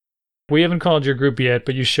we haven't called your group yet,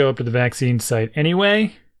 but you show up to the vaccine site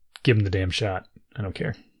anyway, give them the damn shot. I don't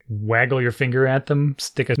care. Waggle your finger at them,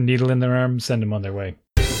 stick a needle in their arm, send them on their way.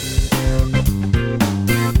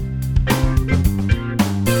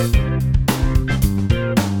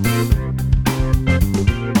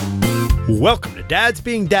 Welcome to Dads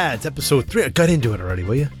Being Dads, episode 3. I got into it already,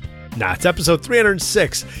 will you? Nah, it's episode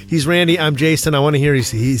 306. He's Randy. I'm Jason. I want to hear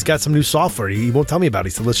he's got some new software. He won't tell me about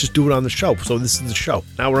it. He said, let's just do it on the show. So this is the show.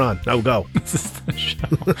 Now we're on. Now we go. This is the show.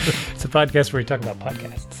 It's a podcast where we talk about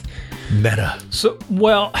podcasts. Meta.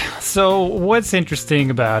 So what's interesting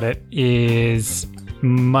about it is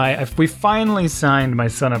we finally signed my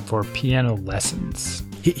son up for piano lessons.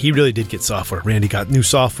 He really did get software. Randy got new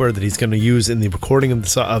software that he's going to use in the recording of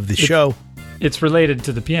the show. It's related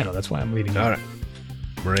to the piano. That's why I'm leading All it. right.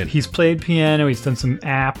 We're in. He's played piano. He's done some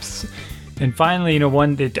apps. And finally, I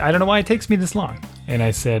don't know why it takes me this long. And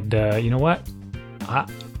I said, you know what?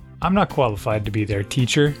 I'm not qualified to be their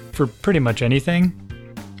teacher for pretty much anything,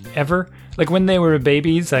 ever. Like when they were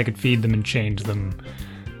babies, I could feed them and change them.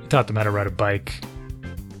 I taught them how to ride a bike,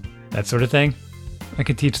 that sort of thing. I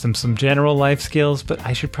could teach them some general life skills, but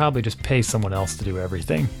I should probably just pay someone else to do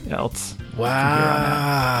everything else.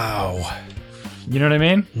 Wow. You know what I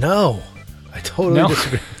mean? No. I totally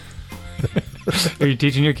disagree. Are you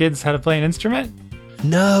teaching your kids how to play an instrument?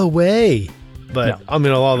 No way. But, No. I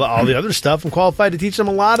mean, all the other stuff, I'm qualified to teach them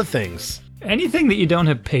a lot of things. Anything that you don't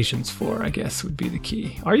have patience for, I guess, would be the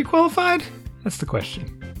key. Are you qualified? That's the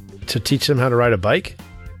question. To teach them how to ride a bike?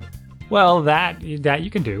 Well, that you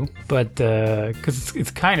can do, but because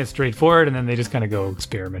it's kind of straightforward, and then they just kind of go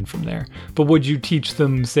experiment from there. But would you teach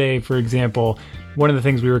them, say, for example, one of the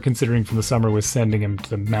things we were considering from the summer was sending them to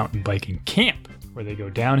the mountain biking camp, where they go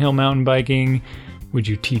downhill mountain biking. Would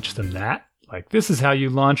you teach them that? Like, this is how you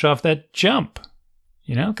launch off that jump,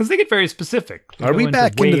 you know? Because they get very specific. Are we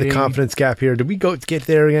back into the confidence gap here? Did we get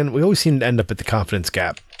there again? We always seem to end up at the confidence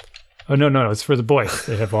gap. Oh, no, it's for the boys.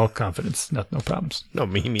 They have all confidence. No problems. No,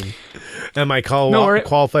 me. Am I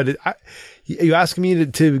qualified? Are you asking me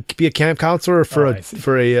to be a camp counselor for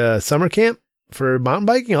a summer camp for mountain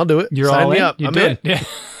biking? I'll do it. You're Sign all me in? up. I'm in. Yeah.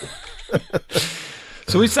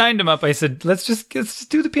 So we signed him up. I said, let's just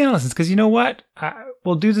do the piano lessons, because you know what?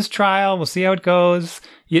 We'll do this trial. We'll see how it goes.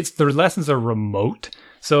 The lessons are remote.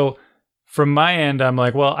 So from my end, I'm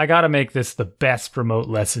like, well, I got to make this the best remote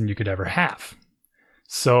lesson you could ever have.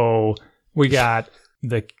 So we got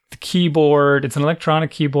the keyboard. It's an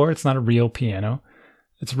electronic keyboard. It's not a real piano.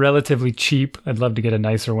 It's relatively cheap. I'd love to get a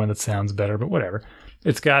nicer one that sounds better, but whatever.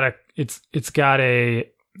 It's got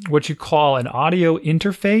a what you call an audio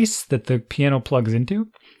interface that the piano plugs into,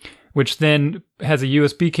 which then has a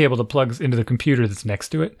USB cable that plugs into the computer that's next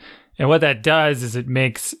to it. And what that does is it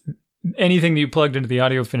makes anything that you plugged into the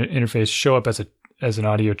audio interface show up as an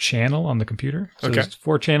audio channel on the computer. So There's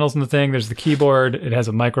 4 channels in the thing. There's the keyboard, it has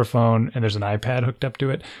a microphone, and there's an iPad hooked up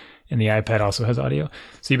to it. And the iPad also has audio.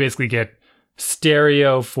 So you basically get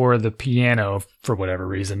stereo for the piano for whatever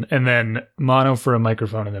reason, and then mono for a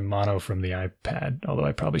microphone, and then mono from the iPad. Although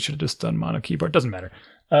I probably should have just done mono keyboard. Doesn't matter.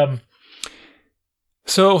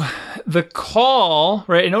 So the call,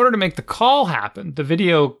 right, in order to make the call happen, the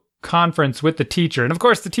video conference with the teacher, and of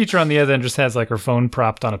course the teacher on the other end just has like her phone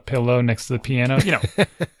propped on a pillow next to the piano, you know.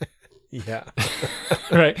 Yeah.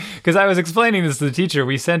 Right, because I was explaining this to the teacher.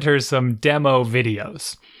 We sent her some demo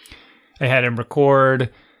videos. I had him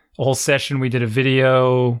record a whole session. We did a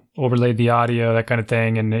video, overlaid the audio, that kind of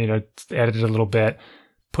thing, and edited a little bit,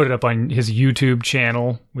 put it up on his YouTube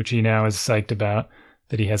channel, which he now is psyched about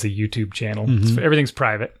that he has a YouTube channel. Mm-hmm. Everything's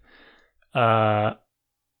private.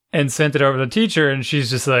 And sent it over to the teacher, and she's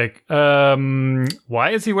just like, why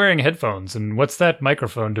is he wearing headphones? And what's that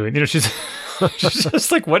microphone doing? She's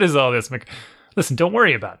just like, what is all this? I'm like, listen, don't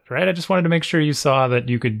worry about it, right? I just wanted to make sure you saw that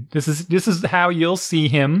you could, this is how you'll see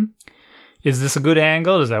him. Is this a good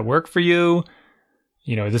angle? Does that work for you?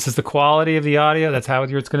 This is the quality of the audio. That's how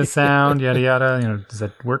it's going to sound, yada, yada. Does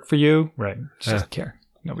that work for you? Right. She doesn't care.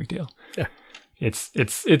 No big deal. Yeah.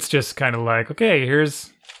 It's just kind of like, okay,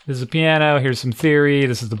 this is a piano. Here's some theory.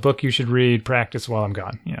 This is the book you should read. Practice while I'm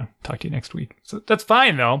gone. Talk to you next week. So that's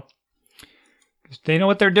fine, though. They know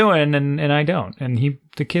what they're doing, and I don't. And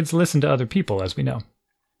the kids listen to other people, as we know.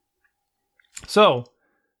 So,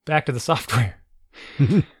 back to the software.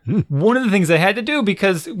 One of the things I had to do,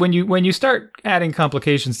 because when you start adding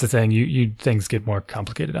complications to things get more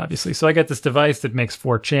complicated, obviously. So I got this device that makes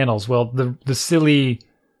 4 channels. Well, the silly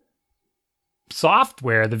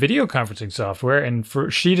software, the video conferencing software, and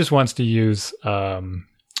she just wants to use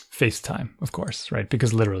FaceTime, of course, right?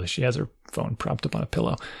 Because literally she has her phone propped up on a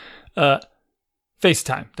pillow.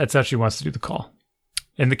 FaceTime, that's how she wants to do the call.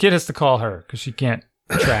 And the kid has to call her because she can't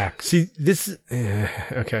track. See, this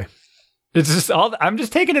okay. It's just I'm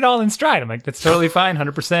just taking it all in stride. I'm like, that's totally fine.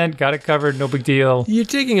 100%. Got it covered. No big deal. You're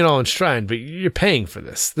taking it all in stride, but you're paying for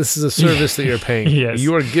this. This is a service that you're paying for. Yes.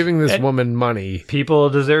 You are giving this woman money. People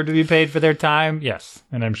deserve to be paid for their time. Yes.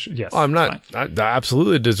 And I'm sure, yes. Oh, I'm not. I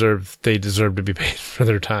absolutely they deserve to be paid for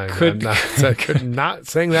their time. I'm not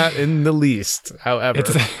saying that in the least. However,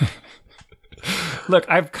 look,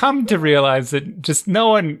 I've come to realize that just no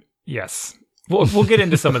one. Yes, we'll get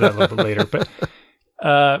into some of that a little bit later.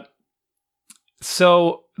 But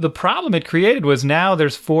so the problem it created was now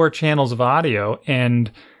there's 4 channels of audio,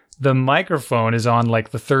 and the microphone is on like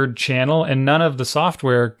the 3rd channel, and none of the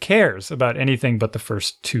software cares about anything but the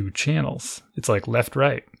first 2 channels. It's like left,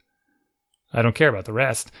 right. I don't care about the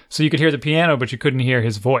rest. So you could hear the piano, but you couldn't hear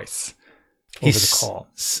his voice over the call.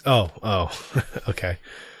 Oh, okay,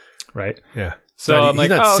 right, yeah. So I'm like,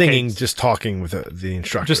 he's not okay. singing, just talking with the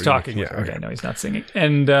instructor. Just talking. Yeah, okay. okay. No, he's not singing.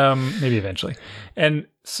 And maybe eventually. And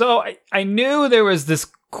so I knew there was this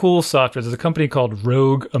cool software. There's a company called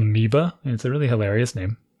Rogue Amoeba, and it's a really hilarious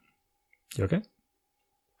name. You okay?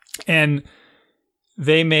 And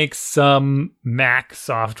they make some Mac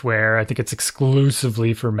software. I think it's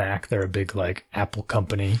exclusively for Mac. They're a big like Apple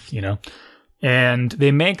company, you know. And they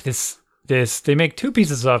make they make 2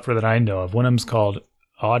 pieces of software that I know of. One of them's called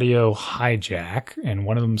Audio Hijack, and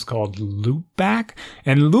one of them is called Loopback.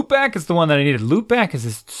 And Loopback is the one that I needed. Loopback is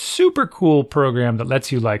this super cool program that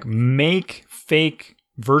lets you like make fake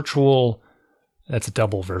virtual, that's a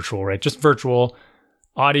double virtual, right? Just virtual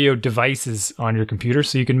audio devices on your computer.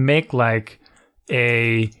 So you can make like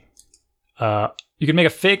you can make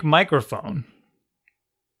a fake microphone.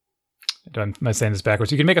 Am I saying this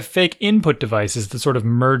backwards? You can make a fake input devices that sort of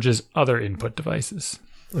merges other input devices.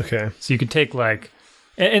 Okay. So you could take like,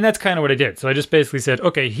 and that's kind of what I did. So I just basically said,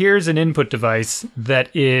 okay, here's an input device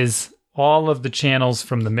that is all of the channels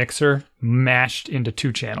from the mixer mashed into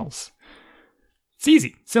 2 channels. It's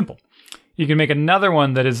easy, simple. You can make another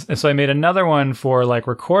one that is, so I made another one for like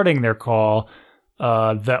recording their call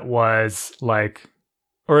that was like,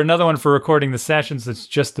 or another one for recording the sessions that's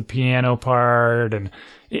just the piano part. And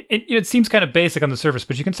it seems kind of basic on the surface,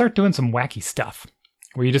 but you can start doing some wacky stuff.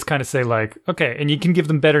 Where you just kind of say like, okay, and you can give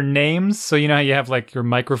them better names. So you know how you have like your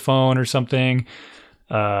microphone or something,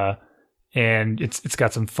 and it's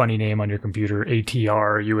got some funny name on your computer,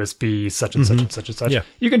 ATR, USB, such and such and such and such. Yeah.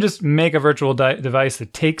 You can just make a virtual device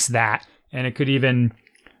that takes that, and it could even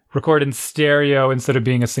record in stereo instead of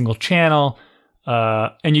being a single channel,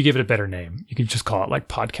 and you give it a better name. You could just call it like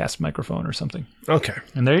podcast microphone or something. Okay.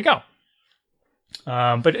 And there you go.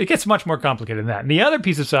 But it gets much more complicated than that. And the other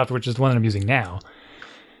piece of software, which is the one that I'm using now,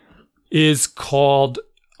 is called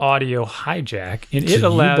Audio Hijack, and it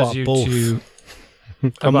allows you to.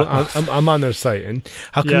 I'm on their site, and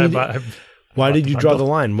how come? Why did you draw the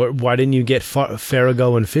line? Why didn't you get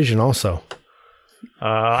Farrago and Fission also?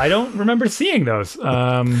 I don't remember seeing those.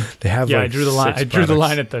 They have. Yeah, like I drew the line. I drew the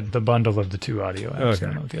line products. at the bundle of the 2 audio apps. Okay. I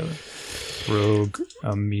don't know what the other. Rogue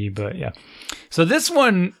Amoeba. Yeah. So this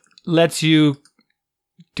one lets you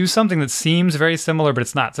do something that seems very similar, but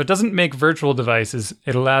it's not. So it doesn't make virtual devices.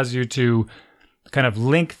 It allows you to kind of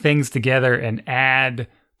link things together and add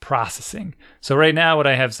processing. So right now what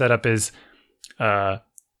I have set up is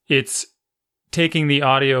it's taking the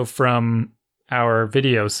audio from our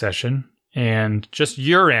video session and just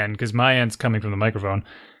your end, because my end's coming from the microphone,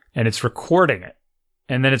 and it's recording it.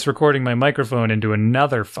 And then it's recording my microphone into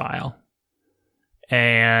another file.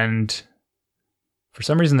 And for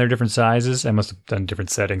some reason, they're different sizes. I must have done different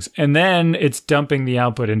settings. And then it's dumping the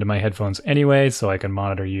output into my headphones anyway, so I can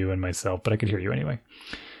monitor you and myself, but I could hear you anyway.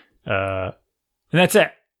 And that's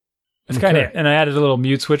it. That's kind of it. And I added a little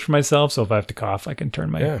mute switch for myself, so if I have to cough, I can turn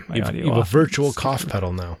my audio off. You have a virtual cough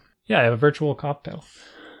pedal now. Yeah, I have a virtual cough pedal.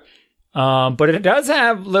 But it does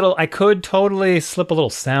have little, I could totally slip a little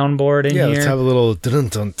soundboard in here. Yeah, let's have a little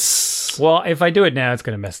dun-dun-dun. Well, if I do it now, it's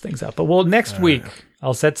going to mess things up. But next week,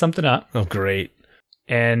 I'll set something up. Oh, great.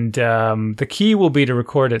 And the key will be to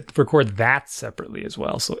record that separately as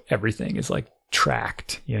well. So everything is like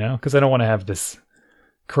tracked, you know, because I don't want to have this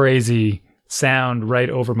crazy sound right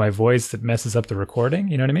over my voice that messes up the recording.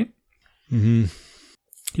 You know what I mean? Mm-hmm.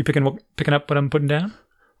 You picking up what I'm putting down?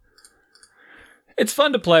 It's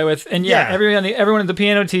fun to play with. And yeah. Everyone, the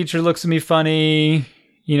piano teacher looks at me funny.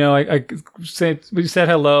 You know, we said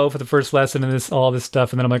hello for the first lesson and all this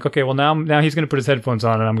stuff. And then I'm like, okay, well, now he's going to put his headphones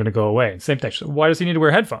on and I'm going to go away. Same thing. So why does he need to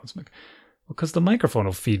wear headphones? I'm like, well, because the microphone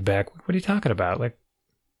will feed back. What are you talking about? Like,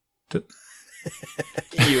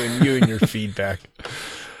 you and your feedback.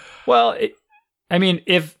 Well,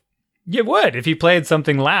 if You would if you played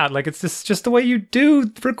something loud. Like, it's just the way you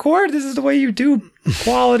do record. This is the way you do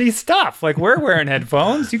quality stuff. Like, we're wearing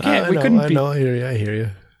headphones. You can't. I know. I hear you.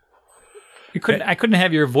 I couldn't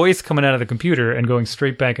have your voice coming out of the computer and going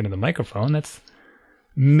straight back into the microphone.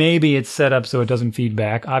 Maybe it's set up so it doesn't feed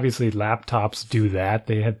back. Obviously, laptops do that.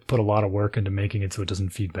 They had put a lot of work into making it so it doesn't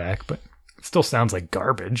feed back, but it still sounds like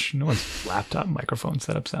garbage. No one's laptop microphone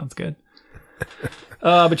setup sounds good.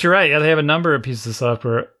 But you're right. Yeah, they have a number of pieces of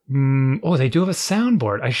software. They do have a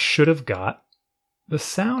soundboard. I should have got the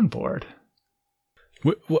soundboard.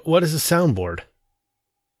 What is a soundboard?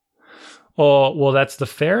 Oh, well, that's the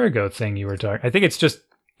Farrago thing you were talking. I think it's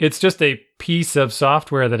just a piece of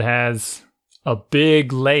software that has a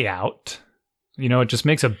big layout. It just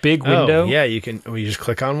makes a big window. Oh, yeah, you just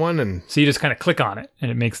click on one and so you just kind of click on it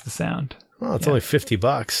and it makes the sound. Well, it's only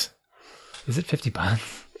 $50. Is it $50?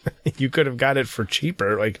 You could have got it for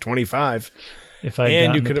cheaper, like $25. If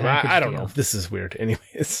you could have. I don't know. This is weird.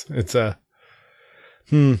 Anyways, it's a.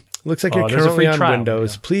 Looks like you're currently on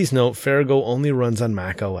Windows. Yeah. Please note, Farrago only runs on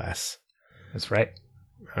Mac OS. That's right.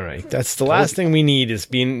 All right. That's the last thing we need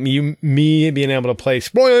is me being able to play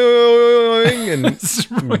spoing and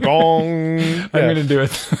gong. Yeah. I'm going to do it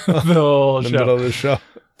the whole show. In the middle of the show.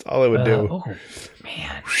 That's all I would do. Oh,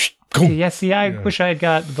 man. Yeah, see, I wish I had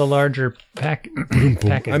got the larger package.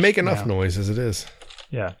 I make enough noise as it is.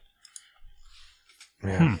 Yeah.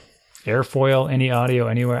 Yeah. Airfoil, any audio,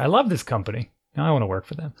 anywhere. I love this company. Now I want to work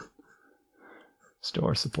for them.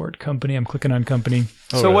 Store support company. I'm clicking on company.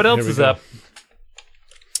 So what else is up?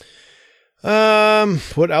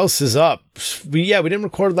 What else is up? We didn't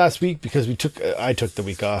record last week because I took the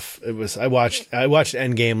week off. I watched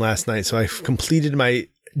Endgame last night, so I completed my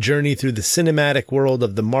journey through the cinematic world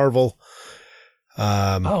of the Marvel.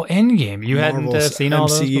 Endgame. You hadn't seen all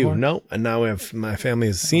those before? No, and now my family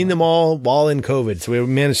has seen them all while in COVID, so we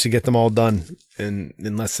managed to get them all done in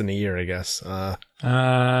less than a year, I guess.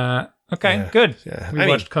 Okay, good. Yeah. We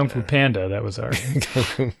watched Kung Fu Panda. That was our...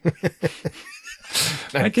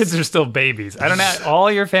 My kids are still babies. I don't know.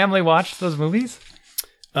 All your family watched those movies?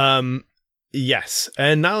 Yes.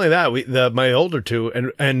 And not only that, my older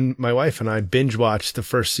two and my wife and I binge watched the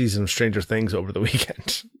first season of Stranger Things over the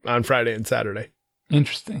weekend on Friday and Saturday.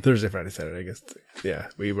 Interesting. Thursday, Friday, Saturday, I guess. Yeah,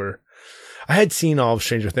 I had seen all of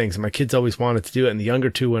Stranger Things, and my kids always wanted to do it, and the younger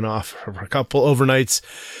two went off for a couple overnights,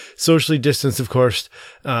 socially distanced, of course,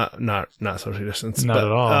 not socially distanced, not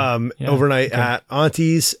at all. Overnight at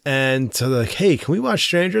Auntie's, and so they're like, hey, can we watch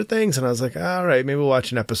Stranger Things? And I was like, all right, maybe we'll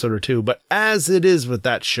watch an episode or two. But as it is with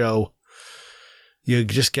that show, you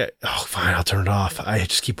just get, oh, fine, I'll turn it off. I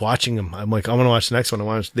just keep watching them. I'm like, I want to watch the next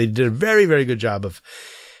one. They did a very, very good job of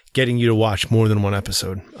getting you to watch more than one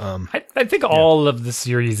episode. I think all of the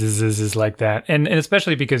series is like that, and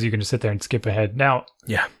especially because you can just sit there and skip ahead. Now,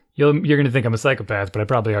 you're going to think I'm a psychopath, but I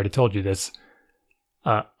probably already told you this.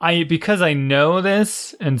 Because I know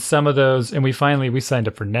this, and some of those, and we signed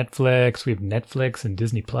up for Netflix. We have Netflix and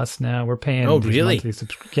Disney Plus now. We're paying. Oh, really?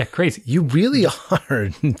 Yeah, crazy. You really are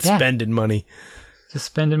spending money. Just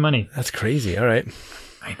spending money. That's crazy. All right.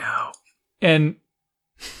 I know. And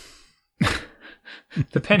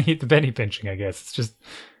the penny pinching, I guess. It's just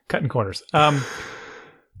cutting corners.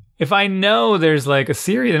 If I know there's like a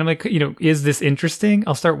series and I'm like, is this interesting?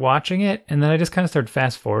 I'll start watching it. And then I just kind of start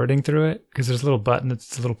fast forwarding through it because there's a little button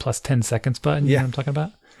that's a little plus 10 seconds button. You know what I'm talking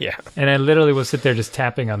about? Yeah. And I literally will sit there just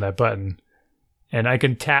tapping on that button, and I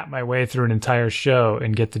can tap my way through an entire show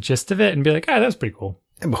and get the gist of it and be like, that's pretty cool.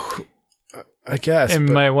 I guess. And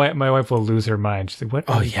my wife will lose her mind. She's like, what?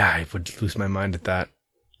 Oh yeah. I would lose my mind at that.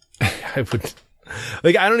 I would.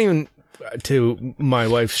 Like, I don't even, to my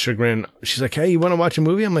wife's chagrin, she's like, hey, you want to watch a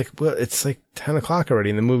movie? I'm like, well, it's like 10 o'clock already,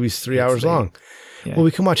 and the movie's 3 hours long. Yeah. Well,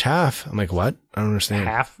 we can watch half. I'm like, what? I don't understand.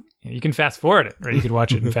 Half? Yeah, you can fast forward it, or you could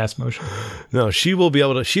watch it in fast motion. No, she would be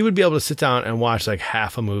able to sit down and watch like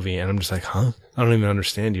half a movie, and I'm just like, huh? I don't even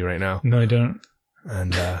understand you right now. No, I don't.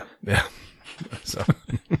 And, yeah. So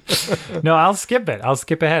no, I'll skip it. I'll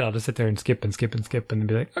skip ahead. I'll just sit there and skip and then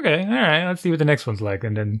be like, okay, all right, let's see what the next one's like.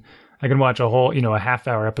 And then I can watch a whole, a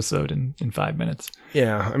half-hour episode in 5 minutes.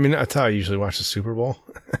 Yeah, I mean, that's how I usually watch the Super Bowl.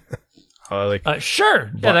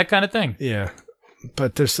 Sure. Yeah, that kind of thing. Yeah.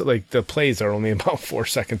 But there's like the plays are only about 4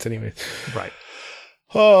 seconds anyway. Right.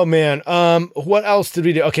 Oh, man. What else did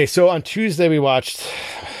we do? Okay, so on Tuesday we watched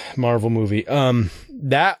Marvel movie.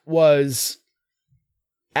 That was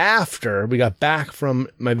after we got back from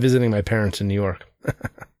visiting my parents in New York.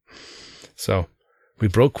 So we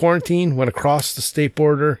broke quarantine, went across the state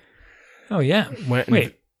border. Oh, yeah.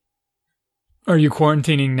 Wait. Are you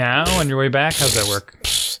quarantining now on your way back? How's that work?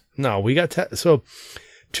 No, we got so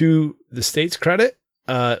to the state's credit,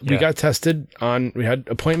 We got tested we had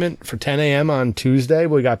appointment for 10 a.m. on Tuesday.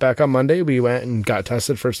 We got back on Monday. We went and got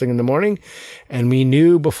tested first thing in the morning. And we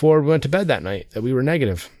knew before we went to bed that night that we were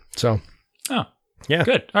negative. So, yeah.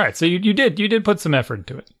 Good. All right. So you did put some effort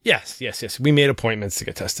into it. Yes. We made appointments to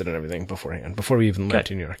get tested and everything beforehand, before we even went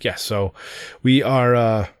to New York. Yes. So we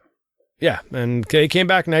are, and it came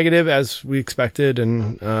back negative as we expected.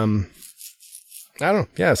 And, I don't know.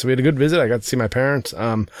 Yeah. So we had a good visit. I got to see my parents.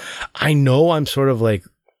 I know I'm sort of like,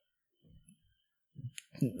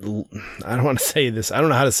 I don't want to say this. I don't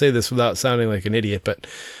know how to say this without sounding like an idiot, but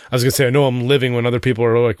I was going to say, I know I'm living when other people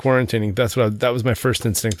are like quarantining. That was my first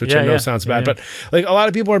instinct, which I know sounds bad, but like a lot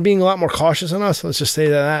of people are being a lot more cautious on us. Let's just say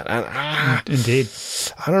that. Indeed.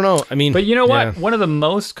 I don't know. I mean, but you know what? One of the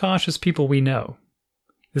most cautious people we know,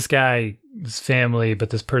 this guy, this family,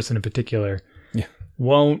 but this person in particular,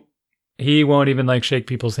 won't even like shake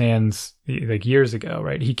people's hands like years ago,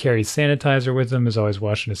 right? He carries sanitizer with him, is always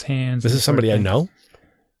washing his hands. This is somebody I know?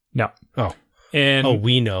 No. Oh. And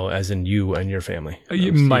we know, as in you and your family.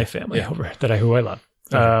 My family, who I love.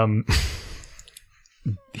 Okay.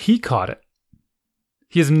 He caught it.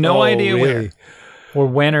 He has no idea where or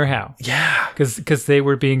when or how. Yeah. Because they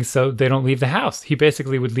were being they don't leave the house. He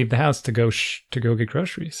basically would leave the house to go get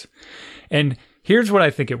groceries. And here's what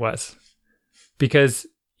I think it was. Because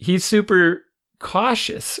he's super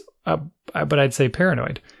cautious, but I'd say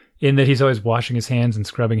paranoid, in that he's always washing his hands and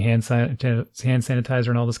scrubbing hand sanitizer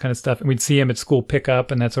and all this kind of stuff. And we'd see him at school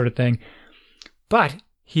pickup and that sort of thing. But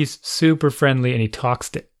he's super friendly and he talks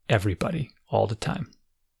to everybody all the time.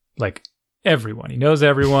 Like everyone. He knows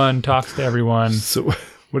everyone, talks to everyone. So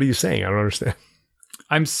what are you saying? I don't understand.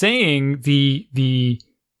 I'm saying the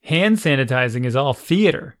hand sanitizing is all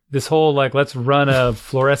theater. This whole, like, let's run a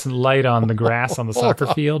fluorescent light on the grass on the soccer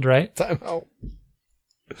field, right? Time out.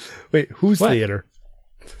 Wait, who's theater?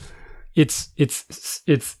 It's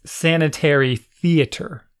sanitary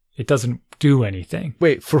theater. It doesn't do anything.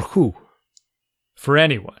 Wait, for who? For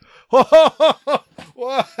anyone.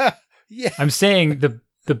 Yeah. I'm saying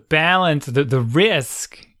the balance, the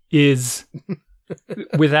risk is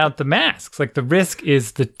without the masks. Like, the risk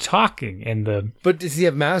is the talking and the... But does he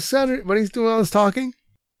have masks on when he's doing all this talking?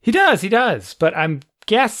 He does. But I'm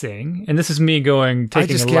guessing, and this is me taking I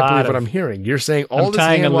just can't believe what I'm hearing. You're saying I'm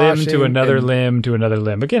tying a limb to another limb to another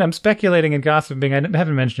limb. Again, I'm speculating and gossiping. I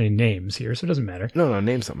haven't mentioned any names here, so it doesn't matter. No,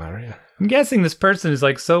 names don't matter, yeah. I'm guessing this person is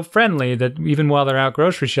like so friendly that even while they're out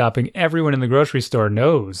grocery shopping, everyone in the grocery store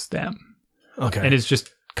knows them. Okay. And is just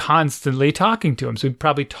constantly talking to him. So he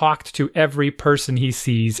probably talked to every person he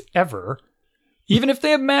sees ever. Even if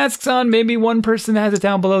they have masks on, maybe one person has it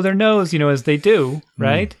down below their nose, as they do,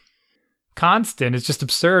 right? Constant. It's just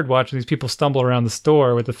absurd watching these people stumble around the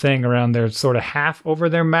store with the thing around their sort of half over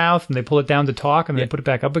their mouth, and they pull it down to talk, and then they put it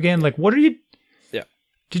back up again. Like, what are you... Yeah.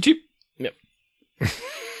 Did you... Yep.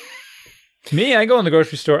 Me, I go in the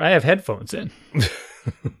grocery store, I have headphones in.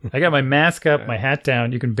 I got my mask up, my hat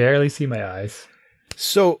down. You can barely see my eyes.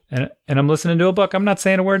 So... And I'm listening to a book. I'm not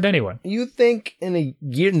saying a word to anyone. You think in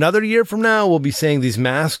another year from now, we'll be saying these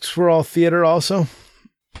masks were all theater also?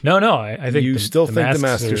 No. I think you still think the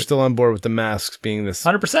masks. You're still on board with the masks being this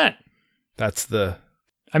 100%. That's the.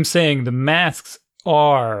 I'm saying the masks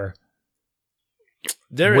are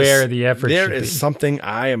where the effort. There is something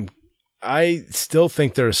I still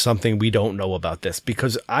think there is something we don't know about this,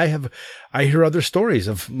 because I hear other stories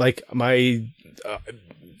of like my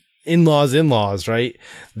in-laws, right?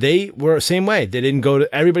 They were the same way. They didn't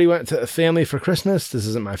everybody went to a family for Christmas. This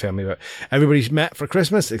isn't my family, but everybody met for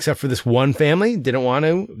Christmas except for this one family. Didn't want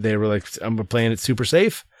to. They were like, I'm playing it super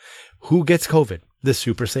safe. Who gets COVID? The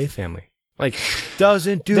super safe family. Like,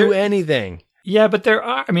 doesn't do anything. Yeah, but there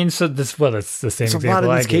are, it's the same example. A lot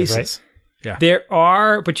of these cases. Right? Yeah. There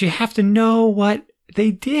are, but you have to know what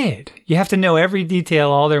they did. You have to know every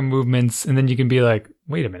detail, all their movements, and then you can be like,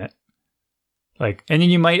 wait a minute. Like, and then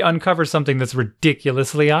you might uncover something that's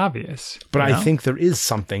ridiculously obvious. But I think there is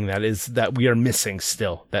something that we are missing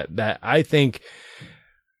still. That I think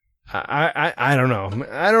I don't know.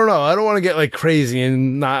 I don't know. I don't want to get like crazy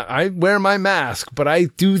and I wear my mask, but I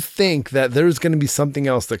do think that there's going to be something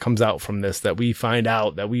else that comes out from this, that we find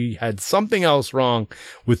out that we had something else wrong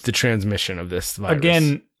with the transmission of this virus.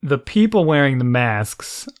 Again, the people wearing the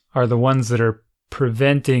masks are the ones that are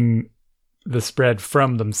preventing the spread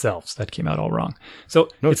from themselves. That came out all wrong. So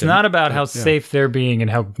it's not about how safe they're being and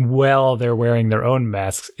how well they're wearing their own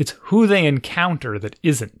masks. It's who they encounter that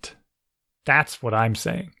isn't. That's what I'm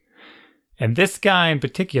saying. And this guy in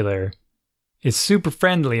particular is super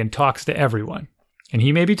friendly and talks to everyone. And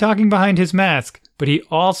he may be talking behind his mask, but he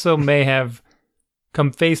also may have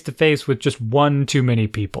come face to face with just one too many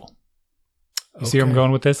people. You see where I'm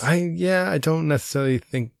going with this? I don't necessarily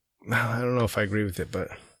think. I don't know if I agree with it, but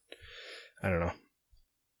I don't know.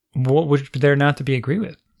 What would there not to be agree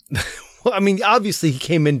with? Well, I mean, obviously he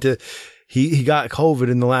came into he got COVID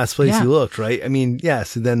in the last place he looked, right? I mean,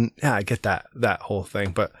 so then I get that whole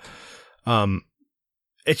thing, but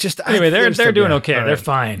it's just anyway. They're doing okay. Right. They're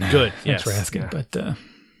fine. Good. Thanks for asking, but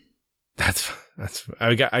that's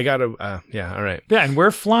I gotta all right. Yeah, and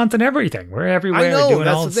we're flaunting everything. We're everywhere. I know doing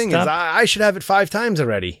that's all the thing stuff. is I should have it 5 times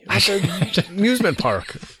already at the amusement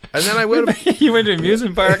park, and then I would have. You went to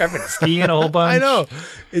amusement park. I've been skiing a whole bunch. I know.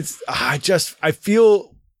 I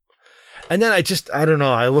feel. And then I don't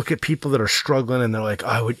know. I look at people that are struggling and they're like,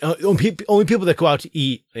 only people that go out to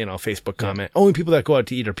eat, Facebook comment, only people that go out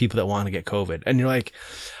to eat are people that want to get COVID. And you're like,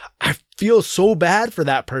 I feel so bad for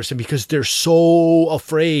that person because they're so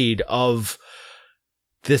afraid of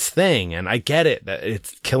this thing. And I get it that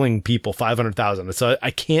it's killing people, 500,000. So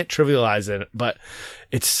I can't trivialize it, but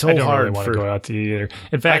it's so I don't hard really want to go out to eat either.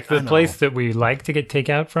 In fact, the place that we like to get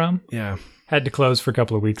takeout from had to close for a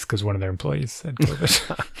couple of weeks because one of their employees had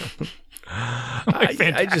COVID.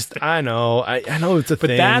 I know it's a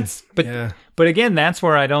thing. But again, that's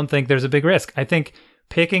where I don't think there's a big risk. I think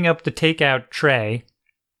picking up the takeout tray,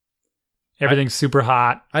 everything's super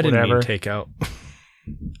hot. I didn't mean takeout.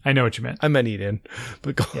 I know what you meant. I meant eat in,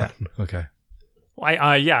 but go on. Okay.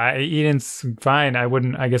 Eat in's fine. I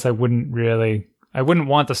wouldn't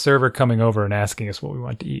want the server coming over and asking us what we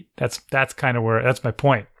want to eat. That's kind of where that's my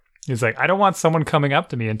point. It's like I don't want someone coming up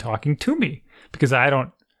to me and talking to me because I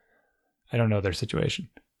don't know their situation.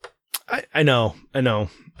 I know.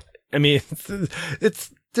 I mean,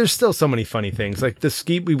 there's still so many funny things. Like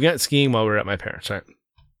we went skiing while we were at my parents', right?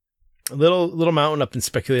 A little mountain up in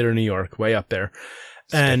Speculator, New York, way up there.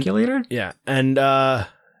 Speculator? Yeah. And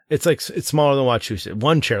it's smaller than Wachusett.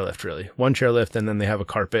 One chairlift, really. One chairlift, and then they have a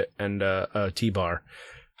carpet and a T-bar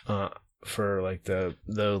for like the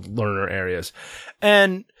learner areas.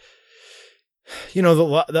 And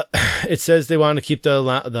it says they want to keep the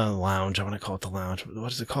lounge. I want to call it the lounge.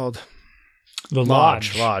 What is it called? The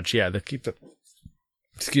lodge. Lodge. Yeah. They keep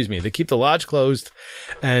the lodge closed,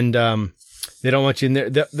 and they don't want you in there.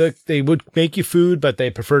 They would make you food, but they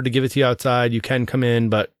prefer to give it to you outside. You can come in,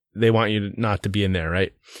 but they want you not to be in there,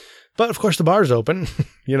 right? But of course, the bar's open.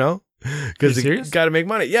 Because you got to make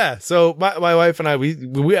money. Yeah. So my wife and I, we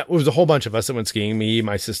it was a whole bunch of us that went skiing. Me,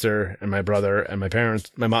 my sister, and my brother, and my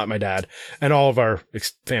parents, my mom, my dad, and all of our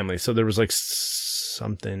family. So there was like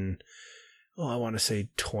something. Oh, I want to say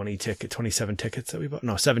 27 tickets that we bought.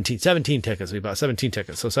 No, 17 tickets. We bought 17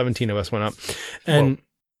 tickets. So 17 of us went up, and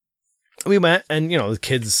we went, and the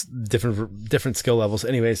kids different skill levels.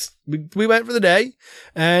 Anyways, we went for the day,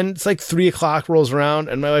 and it's like 3:00 rolls around,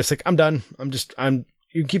 and my wife's like, "I'm done.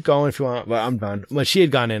 You can keep going if you want, but I'm done." But she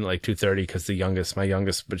had gone in at like 2:30 because my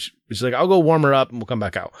youngest, but she's like, "I'll go warm her up and we'll come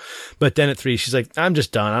back out." But then at 3, she's like, "I'm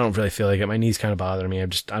just done. I don't really feel like it. My knees kind of bother me.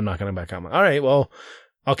 I'm not going to back out." I'm like, "All right, well,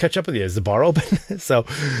 I'll catch up with you. Is the bar open?" So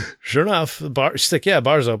sure enough, the bar, she's like, "Yeah,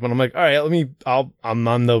 bar's open." I'm like, "All right, I'm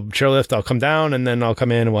on the chairlift. I'll come down and then I'll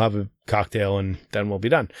come in and we'll have a cocktail and then we'll be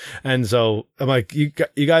done." And so I'm like, you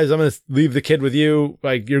guys, I'm going to leave the kid with you.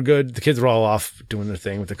 Like, you're good. The kids were all off doing their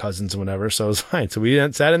thing with the cousins and whatever. So it was fine. So we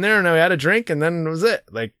sat in there and we had a drink and then it was it.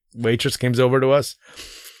 Like, waitress comes over to us.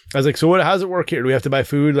 I was like, "So how's it work here? Do we have to buy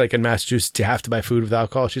food? Like in Massachusetts, you have to buy food with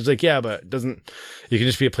alcohol?" She's like, "Yeah, but you can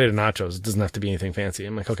just be a plate of nachos. It doesn't have to be anything fancy."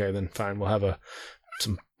 I'm like, "Okay, then fine. We'll have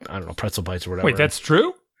some, I don't know, pretzel bites or whatever." Wait, that's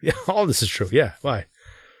true? Yeah, all this is true. Yeah. Why?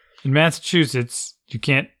 In Massachusetts, you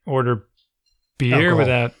can't order beer alcohol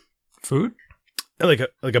without food? Like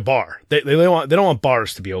a bar. They don't want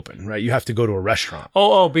bars to be open, right? You have to go to a restaurant.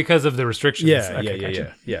 Oh, because of the restrictions. Yeah, okay,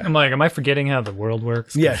 gotcha. Yeah. I'm like, am I forgetting how the world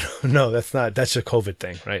works? Yeah, no, that's not. That's a COVID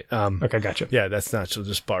thing, right? Okay, gotcha. Yeah, that's not. So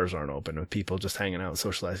just bars aren't open with people just hanging out,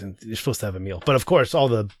 socializing. You're supposed to have a meal, but of course, all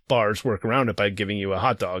the bars work around it by giving you a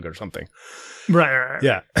hot dog or something. Right.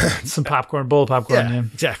 Yeah, some popcorn, bowl of popcorn. Yeah,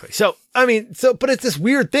 exactly. So I mean, but it's this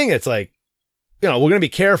weird thing. It's like, we're going to be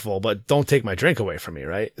careful, but don't take my drink away from me,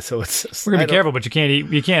 right? So we're going to be careful, but you can't eat.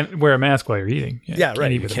 You can't wear a mask while you're eating. Yeah,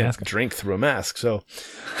 right. You can't drink through a mask. So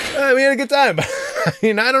we had a good time. I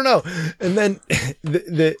mean, I don't know. And then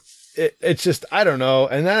it's just, I don't know.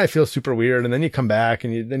 And then I feel super weird. And then you come back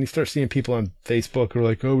and then you start seeing people on Facebook who are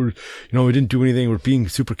like, "Oh, we didn't do anything. We're being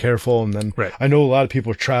super careful." And then I know a lot of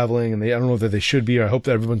people are traveling and I don't know that they should be, or I hope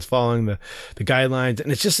that everyone's following the guidelines.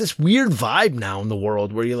 And it's just this weird vibe now in the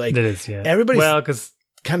world where you're like, it is, yeah. Everybody's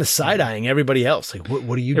kind of side-eyeing everybody else. Like,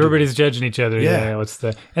 what are you doing? Everybody's judging each other. Yeah.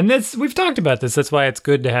 And we've talked about this. That's why it's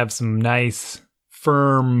good to have some nice,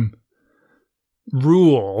 firm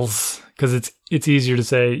rules because it's easier to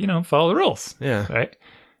say, follow the rules. Yeah.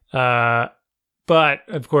 Right. But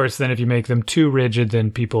of course, then if you make them too rigid,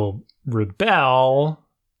 then people rebel,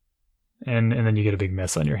 and then you get a big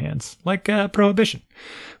mess on your hands, like prohibition.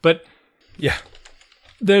 But Yeah.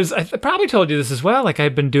 I probably told you this as well. Like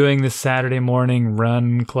I've been doing this Saturday morning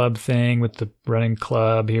run club thing with the running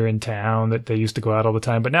club here in town that they used to go out all the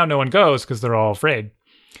time, but now no one goes because they're all afraid.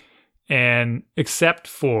 And except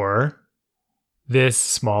for this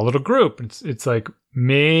small little group, it's like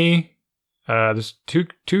me. There's two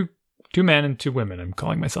men and 2 women. I'm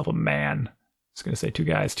calling myself a man. I was going to say 2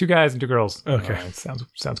 guys and 2 girls. Okay. It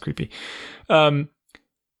sounds creepy. And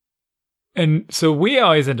so we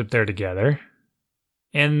always end up there together.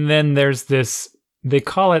 And then there's this, they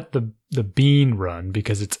call it the Bean Run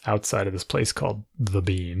because it's outside of this place called The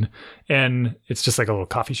Bean. And it's just like a little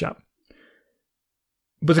coffee shop.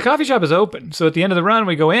 But the coffee shop is open. So at the end of the run,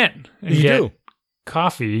 we go in and You get do.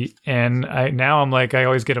 coffee. And I'm like, I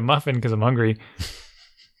always get a muffin because I'm hungry.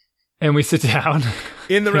 And we sit down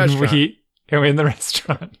In the restaurant. We're in the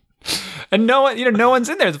restaurant. And no one's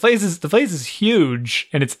in there. The place is huge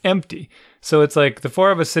and it's empty. So it's like the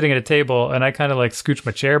 4 of us sitting at a table, and I kind of like scooch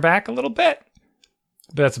my chair back a little bit.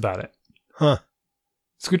 But that's about it. Huh.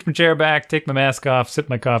 Scooch my chair back, take my mask off, sip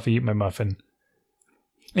my coffee, eat my muffin.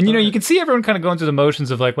 And you can see everyone kind of going through the motions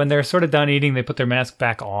of like when they're sort of done eating, they put their mask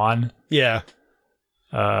back on. Yeah.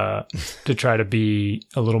 To try to be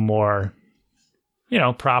a little more,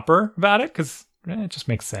 proper about it, because it just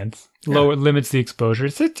makes sense. Yeah. Lower limits the exposure.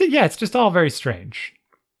 It's just all very strange.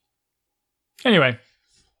 Anyway,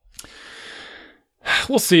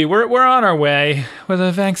 we'll see. We're on our way. Where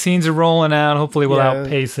the vaccines are rolling out, hopefully we'll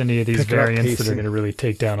outpace any of these variants that are going to really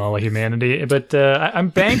take down all of humanity. But I'm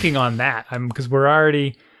banking on that. Because we're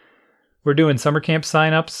doing summer camp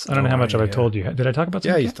signups. I don't know how much have I told you. Did I talk about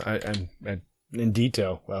summer camp? I in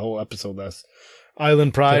detail. The whole episode last.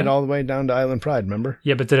 Island Pride all the way down to Island Pride, remember?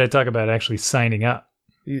 Yeah, but did I talk about actually signing up?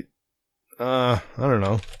 I don't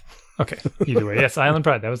know. Okay, either way. Yes, Island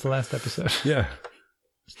Pride. That was the last episode. Yeah.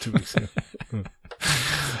 2 weeks ago.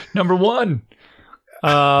 Number 1.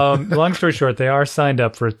 Long story short, they are signed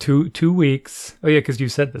up for 2 weeks. Oh, yeah, because you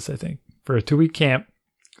said this, I think. For a 2-week camp.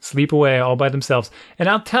 Sleep away all by themselves. And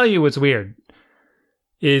I'll tell you what's weird.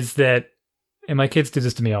 Is that, and my kids do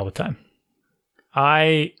this to me all the time.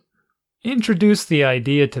 I introduce the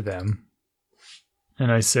idea to them.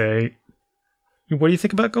 And I say, what do you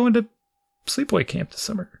think about going to sleepaway camp this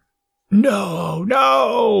summer?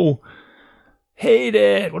 No. Hate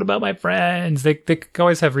it. What about my friends? They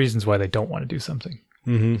always have reasons why they don't want to do something.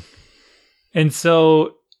 Mm-hmm. And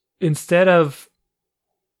so instead of,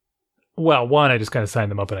 one, I just kind of sign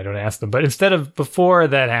them up and I don't ask them. But instead of, before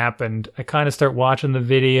that happened, I kind of start watching the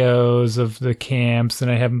videos of the camps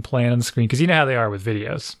and I have them playing on the screen. Because you know how they are with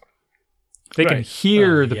videos. They can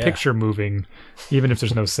hear the picture moving, even if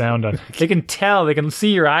there's no sound on. They can tell, they can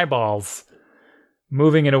see your eyeballs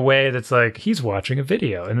moving in a way that's like, he's watching a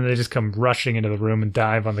video. And then they just come rushing into the room and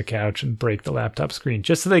dive on the couch and break the laptop screen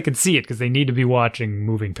just so they can see it because they need to be watching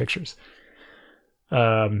moving pictures.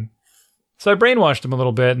 So I brainwashed them a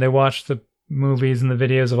little bit and they watched the movies and the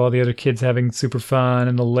videos of all the other kids having super fun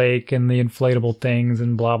and the lake and the inflatable things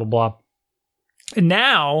and blah, blah, blah. And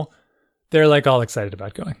now they're like all excited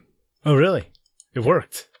about going. Oh, really? It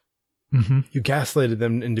worked. Mm-hmm. You gaslighted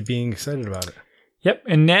them into being excited about it. Yep.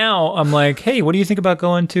 And now I'm like, hey, what do you think about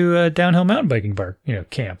going to a downhill mountain biking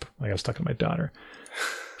camp? Like I was talking to my daughter.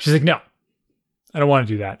 She's like, no, I don't want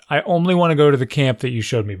to do that. I only want to go to the camp that you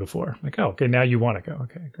showed me before. I'm like, oh, okay, now you want to go.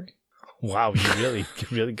 Okay, great. Wow, you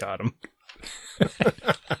really got him.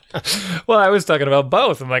 Well, I was talking about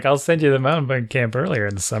both. I'm like, I'll send you the mountain biking camp earlier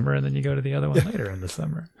in the summer, and then you go to the other one later in the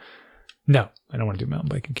summer. No, I don't want to do mountain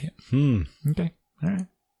biking camp. Okay, all right.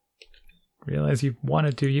 Realize you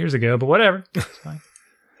wanted 2 years ago, but whatever. It's fine.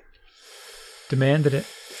 Demanded it.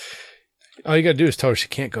 All you got to do is tell her she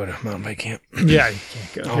can't go to mountain bike camp. Yeah, you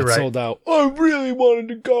can't go. You're right. Sold out. I really wanted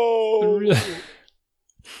to go.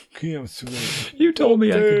 You told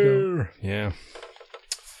me I could go. Yeah.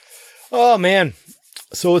 Oh, man.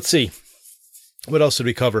 So let's see. What else did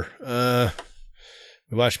we cover?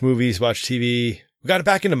 We watched movies, watched TV. We got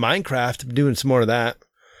back into Minecraft. I'm doing some more of that.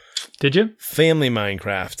 Did you? Family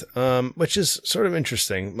Minecraft, which is sort of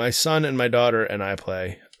interesting. My son and my daughter and I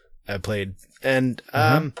played. And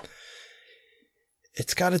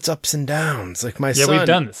it's got its ups and downs. Like my son. Yeah, we've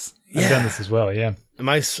done this. I've done this as well, yeah.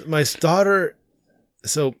 My daughter,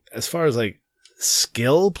 so as far as like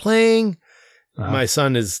skill playing, my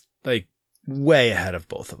son is like way ahead of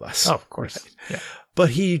both of us. Oh, of course. Yeah.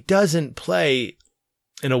 But he doesn't play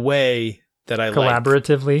in a way that I like.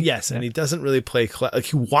 Collaboratively. Yes, and he doesn't really play like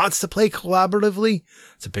he wants to play collaboratively.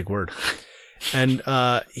 It's a big word. And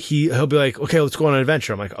he'll be like, okay, let's go on an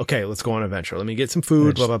adventure. I'm like, okay, let's go on an adventure. Let me get some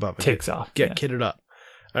food. Blah blah blah. Takes off. Get kitted up.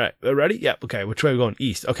 All right, ready? Yeah. Okay. Which way are we going?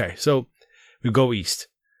 East. Okay, so we go east.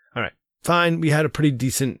 All right, fine. We had a pretty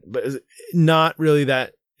decent, but not really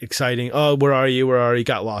that exciting. Oh, where are you? Where are you?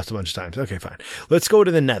 Got lost a bunch of times. Okay, fine. Let's go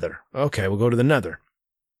to the Nether. Okay, we'll go to the Nether.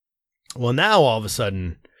 Well, now all of a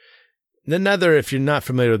sudden, the Nether, if you're not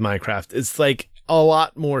familiar with Minecraft, it's like a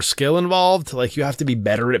lot more skill involved. Like you have to be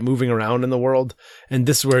better at moving around in the world. And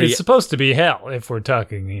this is where it's supposed to be hell. If we're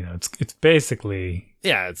talking, it's basically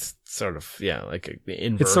it's sort of like the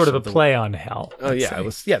inverse. It's sort of a play on hell. Oh yeah,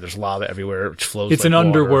 there's lava everywhere, which flows. It's like an water.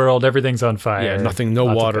 Underworld. Everything's on fire. Yeah, no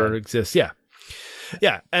water exists.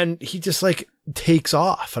 Yeah, and he just like takes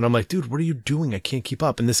off, and I'm like, dude, what are you doing? I can't keep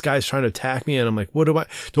up. And this guy's trying to attack me, and I'm like, what do I?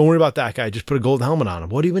 Don't worry about that guy. Just put a gold helmet on him.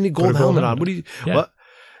 What do you need gold helmet on? What do you? Yeah. What?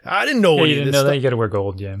 I didn't know. You didn't know that you got to wear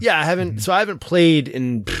gold. Yeah. Yeah, I haven't. So I haven't played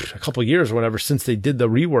in a couple of years or whatever since they did the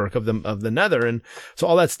rework of the Nether, and so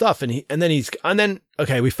all that stuff. And then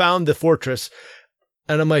okay, we found the fortress,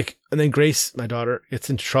 and I'm like, and then Grace, my daughter, gets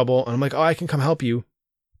into trouble, and I'm like, oh, I can come help you.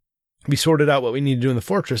 We sorted out what we need to do in the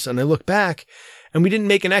fortress, and I look back, and we didn't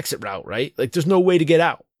make an exit route, right? Like, there's no way to get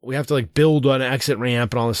out. We have to like build an exit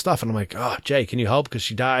ramp and all this stuff. And I'm like, oh, Jay, can you help? Because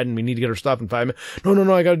she died and we need to get her stuff in 5 minutes.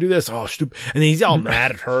 No, I got to do this. Oh, stupid. And he's all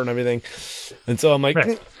mad at her and everything. And so I'm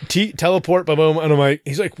like, teleport, boom. And I'm like,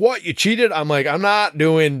 he's like, what? You cheated? I'm like, I'm not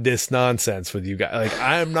doing this nonsense with you guys. Like,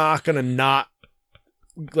 I'm not going to not,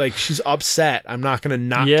 like, she's upset. I'm not going to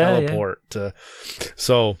not teleport to.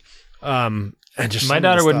 So, and just my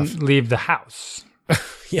daughter wouldn't leave the house.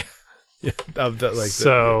 Yeah. Yeah,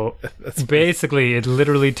 basically, it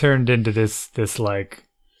literally turned into this like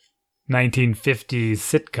 1950s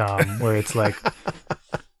sitcom where it's like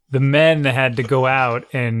the men had to go out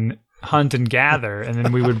and hunt and gather, and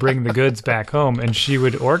then we would bring the goods back home, and she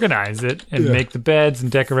would organize it and make the beds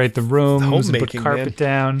and decorate the rooms and put carpet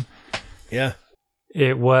down. Yeah.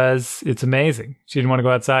 It's amazing. She didn't want to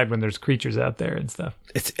go outside when there's creatures out there and stuff.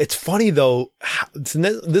 It's funny though. This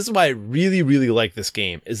is why I really, really like this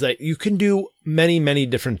game is that you can do many, many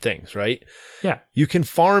different things, right? Yeah. You can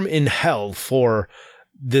farm in hell for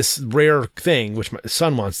this rare thing, which my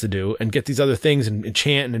son wants to do, and get these other things and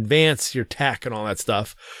enchant and advance your tech and all that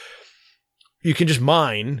stuff. You can just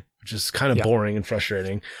mine, which is kind of boring and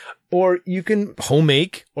frustrating. Or you can home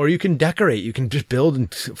make, or you can decorate. You can just build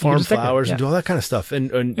and farm flowers and do all that kind of stuff. And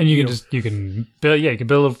you can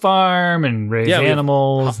build a farm and raise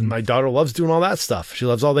animals. My daughter loves doing all that stuff. She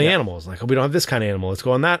loves all the animals. Like, oh, we don't have this kind of animal. Let's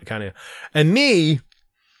go on that kind of. And me,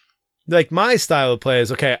 like my style of play is,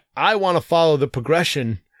 okay, I want to follow the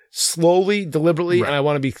progression slowly, deliberately, and I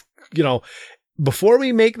want to be, before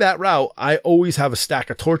we make that route, I always have a stack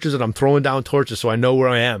of torches and I'm throwing down torches so I know where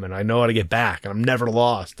I am and I know how to get back and I'm never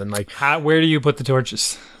lost. And like, where do you put the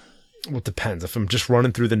torches? Well, it depends. If I'm just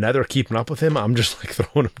running through the Nether, keeping up with him, I'm just like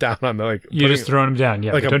throwing them down. I'm like, you're just throwing them down.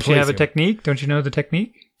 Yeah. Like don't you have a technique? Don't you know the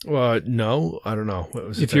technique? No, I don't know.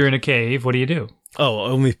 If you're in a cave, what do you do? Oh,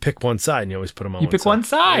 only pick one side and you always put them on one side. You pick one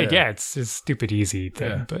side. Yeah, it's a stupid easy thing.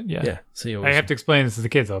 Yeah. But yeah. So I have to explain this to the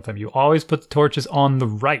kids all the time. You always put the torches on the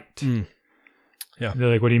right. Mm. Yeah. They're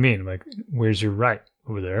like, what do you mean? I'm like, where's your right?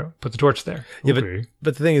 Over there. Put the torch there. Yeah,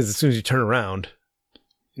 but the thing is, as soon as you turn around,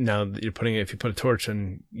 now that you're putting it, if you put a torch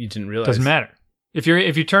and you didn't realize. Doesn't matter. If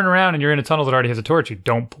you turn around and you're in a tunnel that already has a torch, you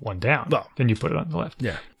don't put one down. Well, then you put it on the left.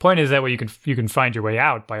 Yeah. Point is that way you can find your way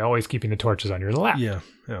out by always keeping the torches on your left. Yeah.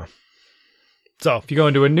 So if you go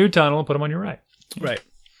into a new tunnel, put them on your right. Right.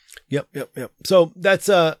 Yep. So that's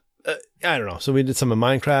I don't know. So we did some of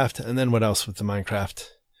Minecraft, and then what else with the Minecraft?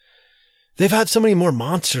 They've had so many more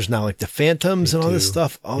monsters now, like the phantoms and all this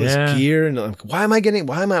stuff, all this gear. And like, why am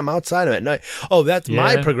I outside of it at night? Oh, that's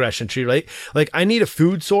my progression tree, right? Like I need a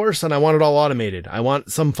food source and I want it all automated. I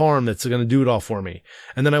want some farm that's going to do it all for me.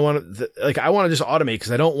 And then I want to just automate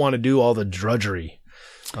because I don't want to do all the drudgery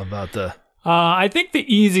about the. I think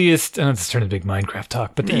the easiest, and it's turning big Minecraft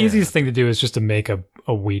talk, but the easiest thing to do is just to make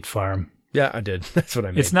a wheat farm. Yeah, I did. That's what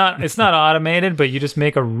I made. It's not automated, but you just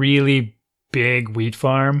make a really big wheat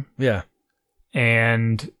farm. Yeah.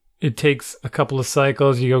 And it takes a couple of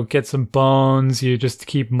cycles. You go get some bones. You just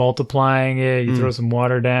keep multiplying it. You throw some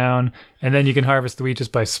water down. And then you can harvest the wheat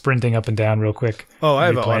just by sprinting up and down real quick. Oh, I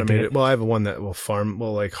have an automated. Well, I have one that will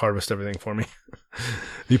harvest everything for me.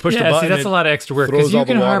 You push the button. See, that's a lot of extra work. Because you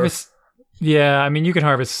can harvest. Yeah, I mean, you can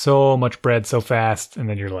harvest so much bread so fast. And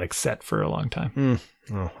then you're like set for a long time.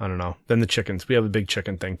 Oh, I don't know. Then the chickens. We have a big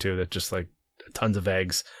chicken thing too that just like. Tons of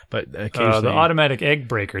eggs, but occasionally the automatic egg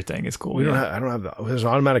breaker thing is cool. I don't have there's an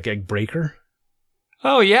automatic egg breaker.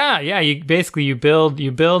 Oh yeah, yeah. You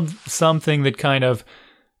build something that kind of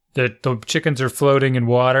that the chickens are floating in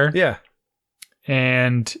water. Yeah.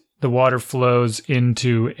 And the water flows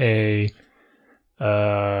into a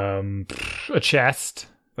chest.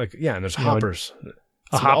 Like, yeah, and there's hoppers.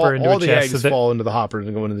 A hopper into a chest. All the eggs fall into the hopper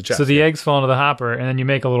and go into the chest. So the eggs fall into the hopper, and then you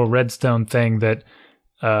make a little redstone thing that,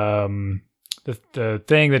 the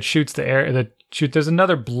thing that shoots the air. There's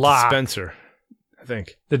another block. Dispenser, I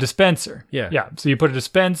think. The dispenser. Yeah. Yeah. So you put a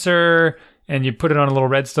dispenser, and you put it on a little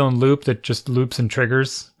redstone loop that just loops and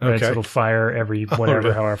triggers. Right? Okay. So it'll fire every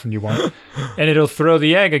whatever, how often you want, and it'll throw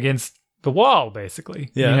the egg against the wall, basically.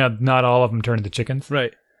 Yeah. You know, not all of them turn into chickens.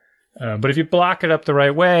 Right. But if you block it up the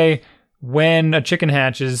right way, when a chicken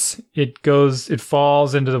hatches, it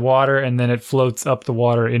falls into the water, and then it floats up the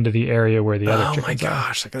water into the area where the other chickens are. Oh my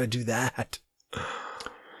gosh, I gotta do that.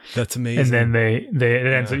 That's amazing. And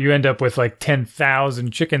then you end up with like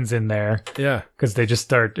 10,000 chickens in there. Yeah. Because they just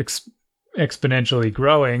start exponentially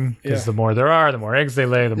growing. Because the more there are, the more eggs they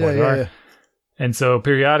lay, the more there are. Yeah. And so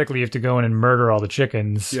periodically you have to go in and murder all the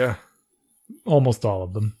chickens. Yeah. Almost all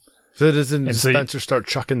of them. So doesn't the dispenser start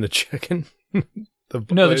chucking the chicken?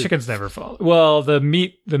 The chickens never fall. Well, the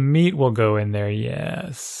meat will go in there.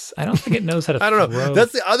 Yes, I don't think it knows how to. I don't know.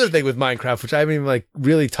 That's the other thing with Minecraft, which I haven't even like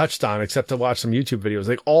really touched on, except to watch some YouTube videos.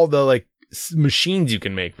 Like all the like machines you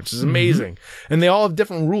can make, which is amazing, and they all have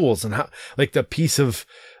different rules. And how, like the piece of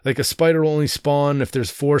like a spider will only spawn if there's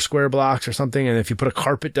 4 square blocks or something, and if you put a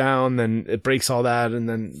carpet down, then it breaks all that, and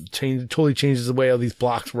then totally changes the way all these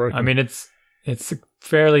blocks work. I mean, it's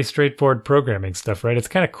fairly straightforward programming stuff, right? It's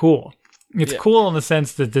kind of cool. It's cool in the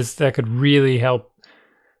sense that that could really help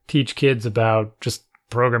teach kids about just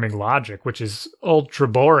programming logic, which is ultra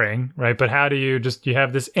boring, right? But how do you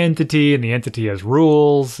have this entity, and the entity has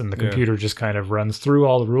rules, and the computer just kind of runs through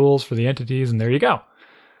all the rules for the entities, and there you go.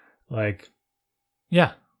 Like,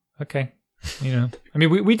 yeah, okay. You know, I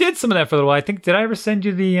mean, we did some of that for a little while. I think, did I ever send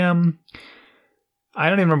you the, I don't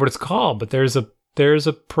even remember what it's called, but there's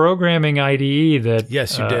a programming IDE that...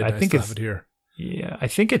 Yes, you did. I think it's... have it here. Yeah, I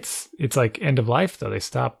think it's like end of life, though. They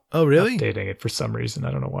stopped updating it for some reason. I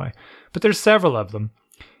don't know why. But there's several of them.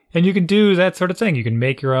 And you can do that sort of thing. You can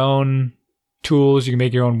make your own tools. You can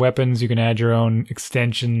make your own weapons. You can add your own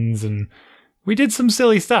extensions. And we did some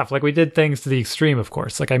silly stuff. Like we did things to the extreme, of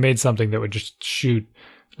course. Like I made something that would just shoot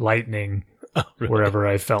lightning wherever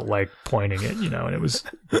I felt like pointing it, you know. And it was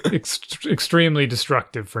extremely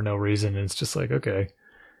destructive for no reason. And it's just like, okay.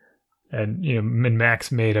 And, you know, and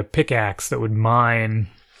Max made a pickaxe that would mine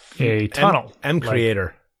a tunnel.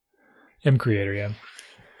 M-Creator. M-Creator, yeah.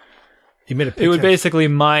 He made a pickaxe. It would basically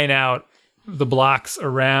mine out the blocks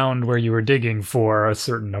around where you were digging for a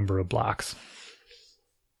certain number of blocks.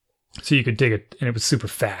 So you could dig it, and it was super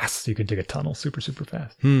fast. You could dig a tunnel super, super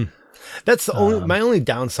fast. That's the my only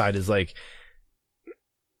downside is like,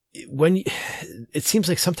 it seems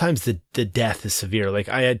like sometimes the death is severe. Like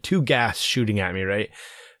I had 2 gas shooting at me, right?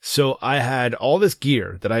 So I had all this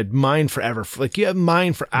gear that I'd mined forever. Like you have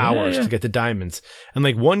mined for hours to get the diamonds. And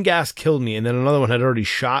like one gas killed me and then another one had already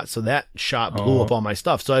shot. So that shot blew up all my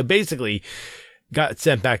stuff. So I basically got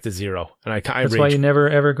sent back to 0. And that's why you never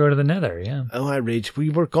ever go to the nether. Yeah. Oh, I rage. We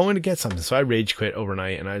were going to get something. So I rage quit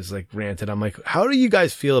overnight and I was like ranted. I'm like, how do you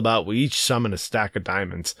guys feel about we each summon a stack of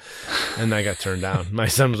diamonds? And I got turned down. My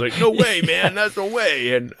son was like, no way, man. That's no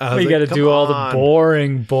way. And we got to do all the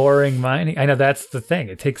boring mining. I know that's the thing.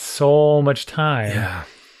 It takes so much time. Yeah.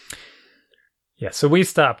 Yeah. So we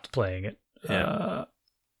stopped playing it. Yeah.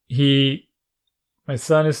 My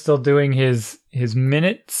son is still doing his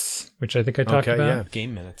minutes, which I think I talked about. Yeah,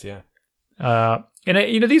 game minutes, yeah.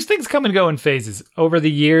 And these things come and go in phases. Over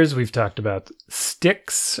the years, we've talked about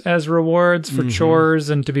sticks as rewards for chores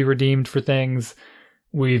and to be redeemed for things.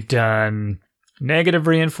 We've done negative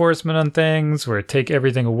reinforcement on things where take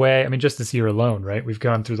everything away. I mean, just this year alone, right? We've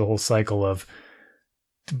gone through the whole cycle of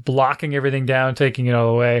blocking everything down, taking it all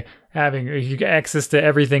away, having access to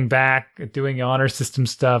everything back, doing honor system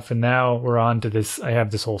stuff, and now we're on to this. I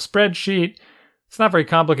have this whole spreadsheet. It's not very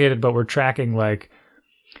complicated, but we're tracking like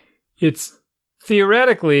it's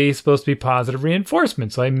theoretically supposed to be positive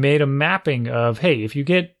reinforcement. So I made a mapping of, hey, if you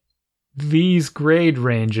get these grade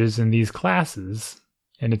ranges in these classes,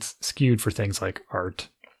 and it's skewed for things like art,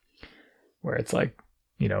 where it's like,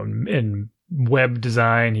 you know, in web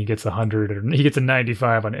design, he gets 100 or he gets a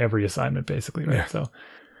 95 on every assignment, basically, right? Yeah.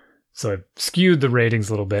 So I've skewed the ratings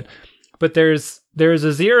a little bit, but there's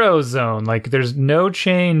a 0 zone. Like there's no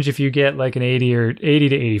change if you get like an 80 or 80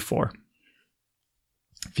 to 84.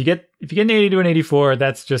 If you get an 80 to an 84,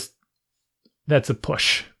 that's a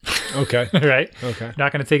push. Okay. Right? Okay. I'm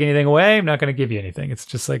not going to take anything away. I'm not going to give you anything. It's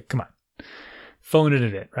just like, come on. phoning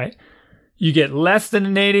it in, right? You get less than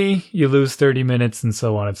an 80, you lose 30 minutes and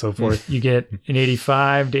so on and so forth. You get an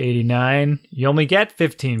 85 to 89, you only get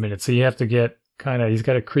 15 minutes. So you have to get he's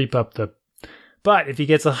got to creep up but if he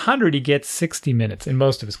gets 100, he gets 60 minutes in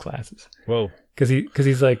most of his classes. Whoa. Because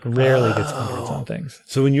he's like rarely gets hundreds on things.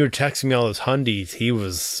 So when you were texting me all those hundies, he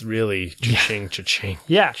was really cha-ching, cha-ching.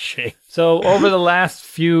 Yeah. Cha-ching. So over the last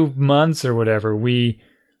few months or whatever, we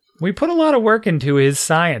put a lot of work into his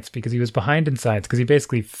science because he was behind in science because he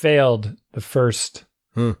basically failed the first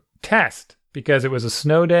test because it was a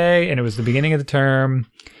snow day and it was the beginning of the term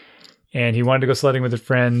and he wanted to go sledding with his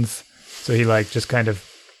friends. So he just kind of,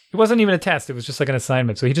 it wasn't even a test. It was just like an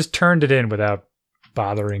assignment. So he just turned it in without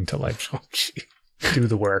bothering to do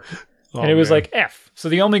the work. And it was like F. So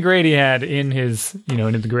the only grade he had in his,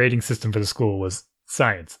 in the grading system for the school was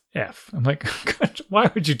science, F. I'm like, God,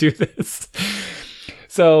 why would you do this?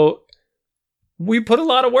 So we put a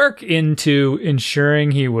lot of work into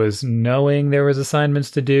ensuring he was knowing there was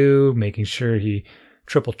assignments to do, making sure he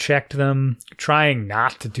triple checked them, trying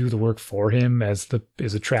not to do the work for him as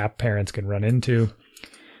a trap parents can run into.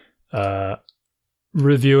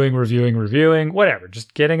 Reviewing, whatever,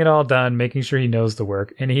 just getting it all done, making sure he knows the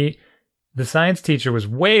work. And the science teacher was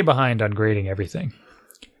way behind on grading everything.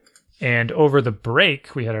 And over the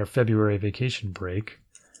break, we had our February vacation break.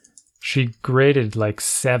 She graded like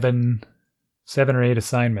seven or eight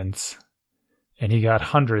assignments, and he got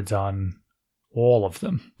hundreds on all of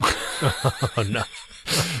them. Oh, no.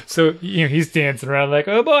 So, he's dancing around like,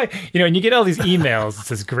 oh boy, and you get all these emails that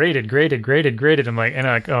says graded. I'm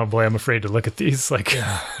like, oh boy, I'm afraid to look at these,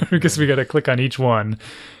 because we got to click on each one.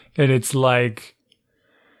 And it's like,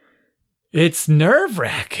 it's nerve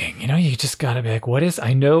wracking. You just got to be like,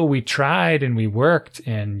 I know we tried and we worked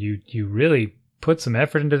and you really put some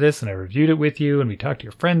effort into this and I reviewed it with you and we talked to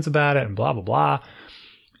your friends about it and blah, blah, blah.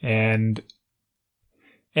 And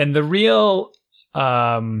the real,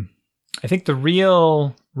 I think the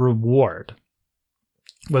real reward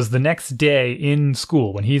was the next day in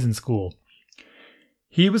school, when he's in school.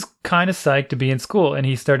 He was kind of psyched to be in school, and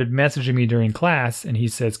he started messaging me during class, and he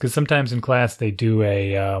says, because sometimes in class they do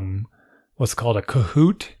a, what's called a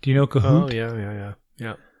Kahoot. Do you know Kahoot? Oh,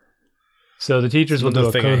 yeah. So the teachers will do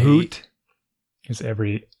a Kahoot. It's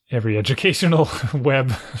every educational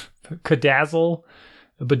web Kadazzle,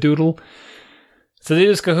 a Badoodle. So they do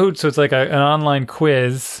this Kahoot, so it's like an online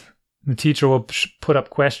quiz. The teacher will put up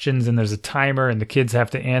questions and there's a timer and the kids have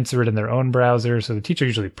to answer it in their own browser. So the teacher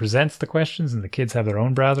usually presents the questions and the kids have their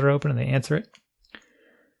own browser open and they answer it.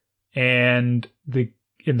 And the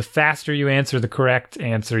faster you answer the correct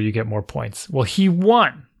answer, you get more points. Well, he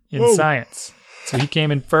won in science. So he came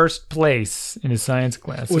in first place in his science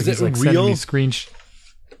class. Was so it real?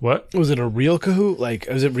 What? Was it a real Kahoot?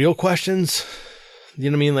 Was it real questions? You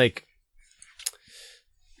know what I mean?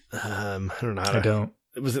 I don't know. I don't.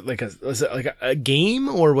 Was it like a game,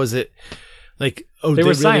 or was it like they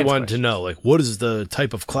really wanted to know what is the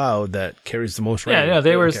type of cloud that carries the most rain? Yeah,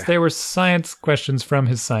 they were science questions from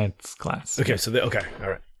his science class. Okay, so all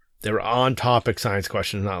right, they were on topic science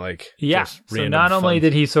questions, not just so not only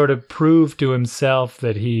did he sort of prove to himself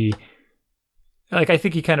that I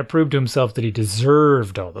think he kind of proved to himself that he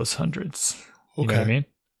deserved all those hundreds. You know what I mean?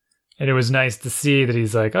 And it was nice to see that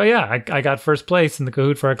he's like, oh yeah, I got first place in the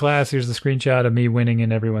Kahoot for our class. Here's the screenshot of me winning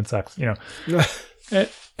and everyone sucks.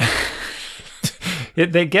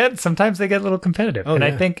 Sometimes they get a little competitive.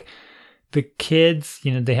 I think the kids,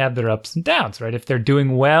 they have their ups and downs, right? If they're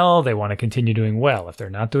doing well, they want to continue doing well. If they're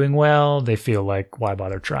not doing well, they feel like, why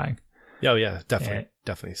bother trying? Oh yeah, definitely.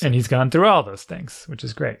 And he's gone through all those things, which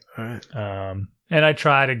is great. All right. And I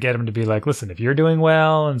try to get him to be like, listen, if you're doing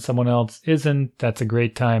well and someone else isn't, that's a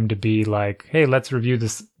great time to be like, hey, let's review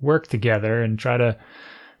this work together and try to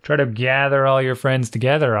gather all your friends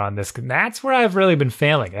together on this. And that's where I've really been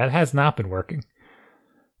failing. That has not been working.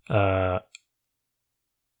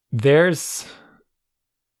 There's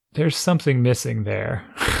something missing there.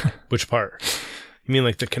 Which part? You mean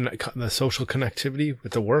the social connectivity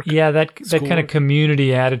with the work? Yeah, that kind of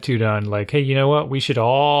community attitude on hey, you know what? We should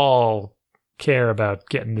all care about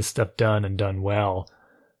getting this stuff done and done well.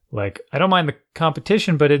 I don't mind the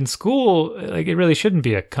competition, but in school, it really shouldn't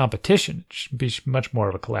be a competition. It should be much more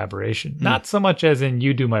of a collaboration. Not so much as in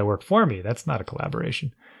you do my work for me. That's not a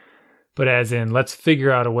collaboration. But as in, let's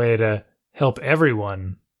figure out a way to help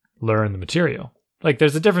everyone learn the material.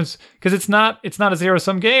 There's a difference because it's not a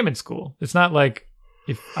zero-sum game in school. It's not like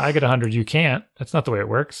if I get 100, you can't. That's not the way it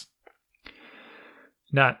works.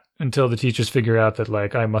 Not until the teachers figure out that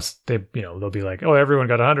they'll be like, oh, everyone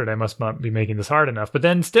got 100. I must not be making this hard enough. But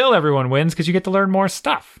then still everyone wins because you get to learn more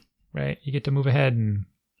stuff, right? You get to move ahead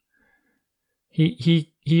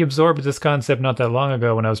he absorbed this concept not that long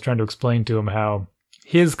ago when I was trying to explain to him how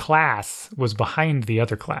his class was behind the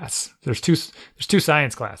other class. There's two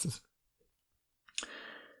science classes.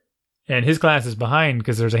 And his class is behind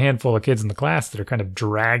because there's a handful of kids in the class that are kind of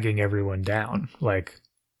dragging everyone down. Like,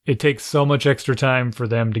 it takes so much extra time for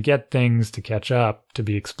them to get things, to catch up, to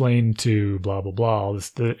be explained to, blah, blah, blah.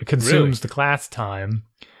 It consumes the class time.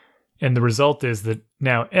 And the result is that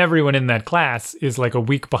now everyone in that class is like a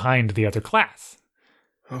week behind the other class.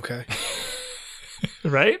 Okay.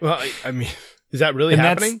 Right? Well, I mean, is that really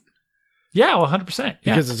happening? Yeah, 100%.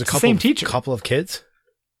 Yeah. Because there's a same teacher. Couple of kids?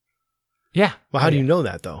 Yeah. Well, how do you know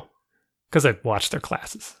that, though? Because I watched their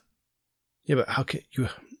classes. Yeah, but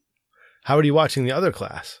how are you watching the other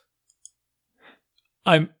class?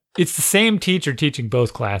 It's the same teacher teaching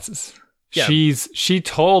both classes. Yeah. She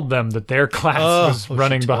told them that their class was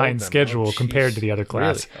running behind schedule compared to the other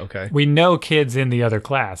class. Really? Okay. We know kids in the other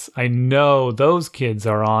class. I know those kids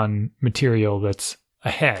are on material that's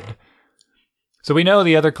ahead. So we know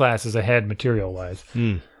the other class is ahead material-wise.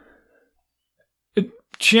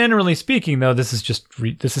 Generally speaking, though, this is just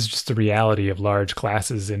the reality of large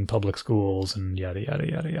classes in public schools and yada yada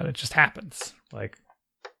yada yada. It just happens. Like,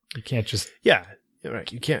 you can't just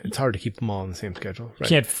right. You can't. It's hard to keep them all on the same schedule. Right. You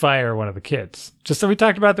can't fire one of the kids. Just so we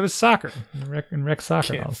talked about, there was soccer and rec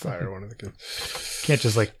soccer. Can't fire one of the kids. Can't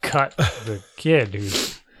just like cut the kid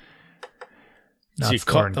who's not so you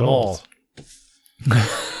scoring cut them goals. all.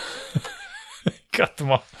 Cut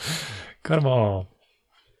them all. Cut them all.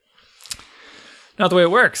 Not the way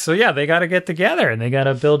it works. So yeah, they got to get together and they got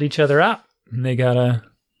to build each other up. And they got to,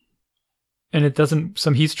 and it doesn't,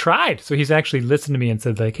 he's tried. So he's actually listened to me and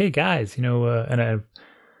said like, hey guys, why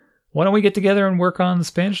don't we get together and work on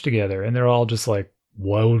Spanish together? And they're all just like,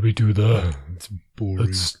 why would we do that? It's boring.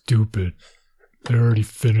 That's stupid. They're already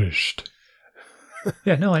finished.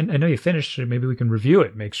 Yeah, no, I know you finished it. Maybe we can review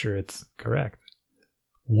it, make sure it's correct.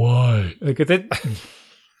 Why? Like it.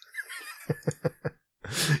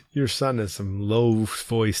 Your son has some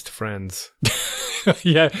low-voiced friends.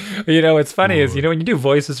 Yeah. What's funny is, when you do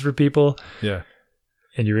voices for people, yeah,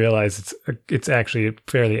 and you realize it's actually a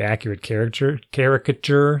fairly accurate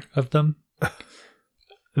caricature of them.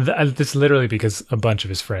 This literally because a bunch of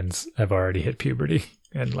his friends have already hit puberty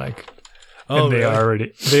and they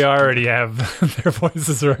already have their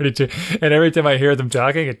voices ready to. And every time I hear them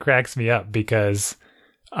talking, it cracks me up because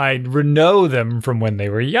I know them from when they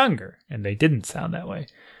were younger, and they didn't sound that way.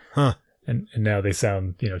 Huh. And now they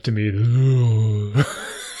sound, to me,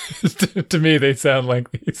 to me, they sound like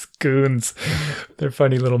these goons. They're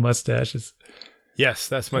funny little mustaches. Yes,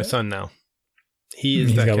 that's my son now. He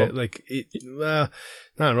is that guy,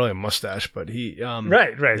 not really a mustache, but he...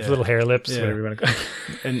 right. Yeah. Little hair lips, whatever you want to call it.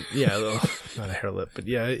 And not a hair lip, but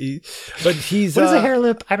yeah. But he's... What is a hair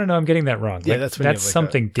lip? I don't know, I'm getting that wrong. Yeah, that's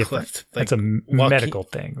something different. Cleft, that's a medical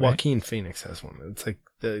thing, right? Joaquin Phoenix has one. It's like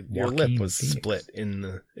your lip was split in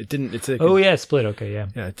the... It didn't... It's like split, okay, yeah.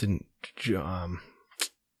 Yeah, it didn't... oh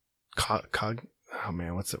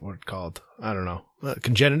man, what's that word called? I don't know.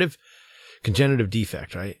 Congenitive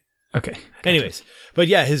defect, right? Okay. Gotcha. Anyways, but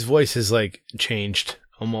yeah, his voice has changed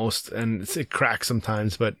almost, and it cracks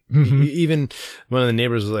sometimes. But even one of the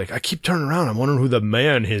neighbors was like, "I keep turning around. I'm wondering who the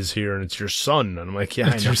man is here, and it's your son." And I'm like,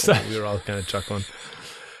 "Yeah, it's I know." Your son. We were all kind of chuckling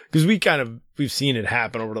because we've seen it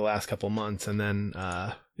happen over the last couple of months, and then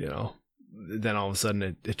then all of a sudden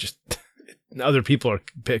it just other people are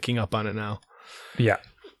picking up on it now. Yeah.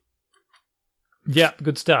 Yeah.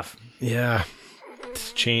 Good stuff. Yeah.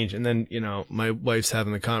 Change, and then my wife's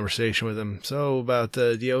having the conversation with him about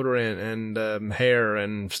deodorant and hair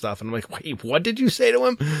and stuff, and I'm like, wait, what did you say to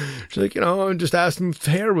him? She's like, I just asked him if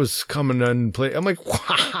hair was coming and play. I'm like,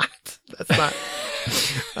 what? That's not.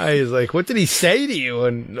 I was like, what did he say to you?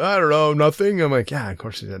 And I don't know, nothing. I'm like, yeah, of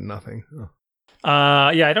course he said nothing. Oh.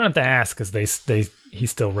 Yeah, I don't have to ask because he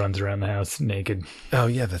still runs around the house naked. Oh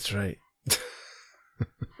yeah, that's right.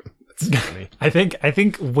 That's funny. I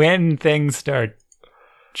think when things start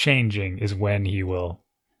changing is when he will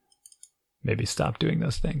maybe stop doing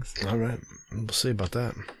those things. All right, we'll see about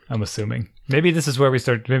that. I'm assuming maybe this is where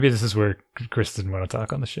Chris didn't want to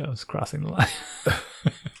talk on the show. It's crossing the line.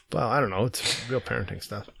 Well, I don't know. It's real parenting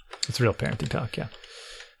stuff. It's real parenting talk.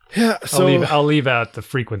 Yeah. So I'll leave out the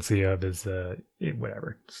frequency of his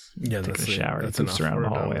whatever. Yeah, taking a shower. That's enough. Around the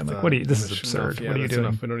hallway. I'm like, this is absurd. Yeah, what are you doing?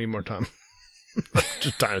 Enough. We don't need more time.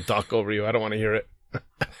 Just trying to talk over you. I don't want to hear it.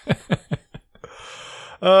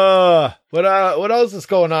 What else is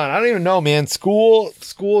going on? I don't even know, man. School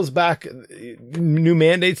is back. New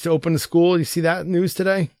mandates to open the school. You see that news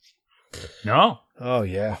today? No. Oh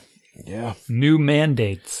yeah. Yeah. New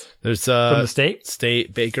mandates There's from the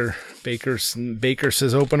state. Baker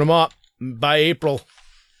says open them up by April.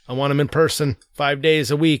 I want them in person 5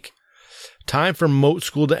 days a week. Time for remote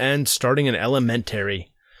school to end starting in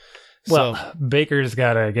elementary. Well, Baker's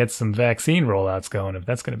got to get some vaccine rollouts going if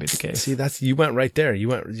that's going to be the case. See, you went right there.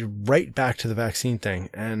 You're right back to the vaccine thing.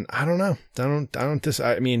 And I don't know.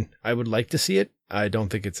 I mean, I would like to see it. I don't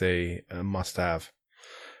think it's a must have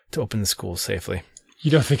to open the schools safely. You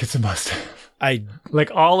don't think it's a must? Like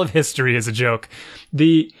all of history is a joke.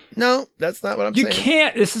 No, that's not what I'm saying. You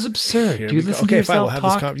can't. This is absurd. Do you listen to Okay, fine. yourself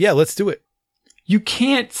We'll have talk? this. Yeah, let's do it. You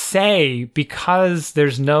can't say because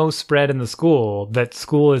there's no spread in the school that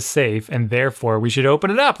school is safe and therefore we should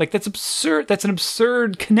open it up. Like that's absurd. That's an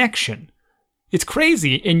absurd connection. It's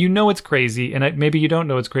crazy, and you know it's crazy, and maybe you don't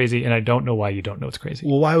know it's crazy, and I don't know why you don't know it's crazy.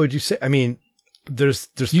 Well, why would you say? I mean, there's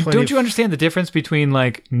don't you understand the difference between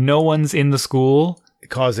like no one's in the school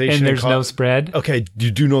causation and there's no spread? Okay,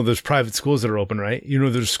 you do know there's private schools that are open, right? You know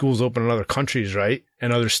there's schools open in other countries, right?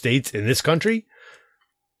 And other states in this country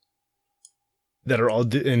that are all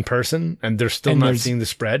in person, and they're still not seeing the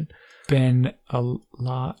spread. Been a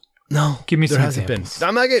lot. No, give me some hasn't examples. Been.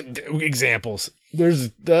 I'm not getting examples. There's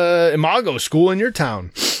the Imago school in your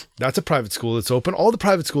town. That's a private school that's open. All the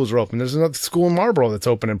private schools are open. There's another school in Marlborough that's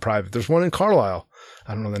open and private. There's one in Carlisle.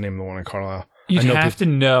 I don't know the name of the one in Carlisle. You'd have to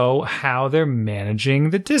know how they're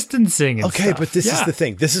managing the distancing and stuff. But this is the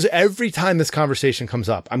thing. This is every time this conversation comes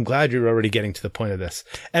up. I'm glad you're already getting to the point of this.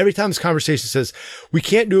 Every time this conversation says, we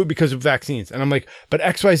can't do it because of vaccines. And I'm like, but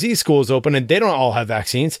XYZ school is open and they don't all have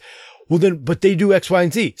vaccines. Well, then, but they do X, Y,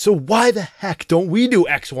 and Z. So why the heck don't we do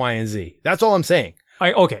X, Y, and Z? That's all I'm saying.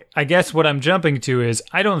 I guess what I'm jumping to is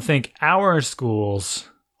I don't think our schools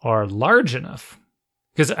are large enough.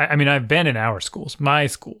 Because, I mean, I've been in our schools, my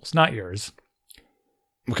schools, not yours.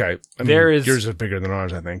 Okay. I mean, yours are bigger than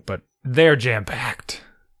ours, I think, but they're jam-packed.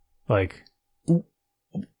 Like,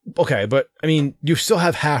 okay, but I mean, you still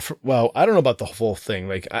have half. Well, I don't know about the whole thing.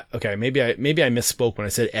 Like, maybe I misspoke when I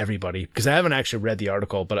said everybody because I haven't actually read the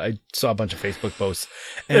article, but I saw a bunch of Facebook posts.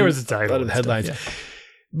 And there was a title, a lot of the headlines. Stuff, yeah.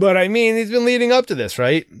 But I mean, he's been leading up to this,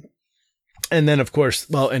 right? And then, of course,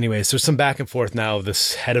 well, anyways, there's some back and forth now of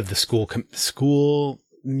this head of the school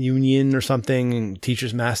union or something,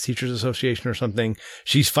 Mass Teachers Association or something.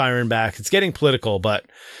 She's firing back. It's getting political, but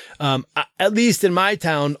at least in my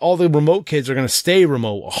town, all the remote kids are going to stay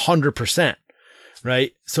remote 100%.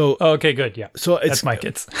 Right. So, okay, good. Yeah. So that's my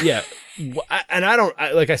kids. Yeah. And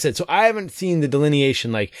like I said, so I haven't seen the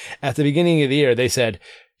delineation. Like at the beginning of the year, they said,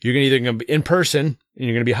 you're either going to be in person and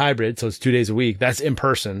you're going to be hybrid. So it's 2 days a week. That's in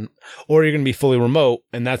person, or you're going to be fully remote.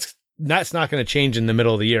 And that's not going to change in the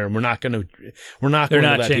middle of the year. And we're not going to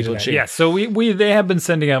let people change. Yeah. So they have been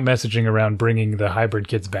sending out messaging around bringing the hybrid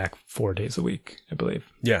kids back 4 days a week, I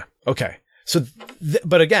believe. Yeah. Okay. So,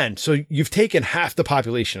 but again, so you've taken half the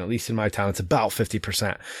population, at least in my town, it's about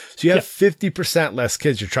 50%. So you have 50% less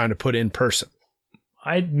kids you're trying to put in person.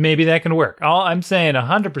 Maybe that can work. All I'm saying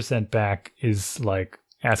 100% back is like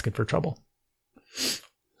asking for trouble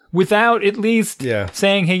without at least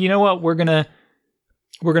saying, hey, you know what? We're going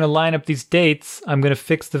to line up these dates. I'm going to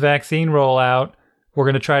fix the vaccine rollout. We're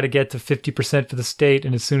going to try to get to 50% for the state.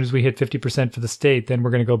 And as soon as we hit 50% for the state, then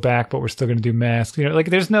we're going to go back, but we're still going to do masks. You know, like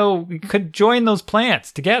you could join those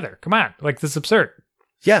plants together. Come on. Like this is absurd.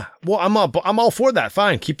 Yeah. Well, I'm all for that.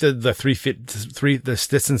 Fine. Keep the 3 feet, the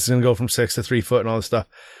distance is going to go from 6 to 3 foot and all this stuff.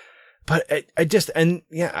 But I don't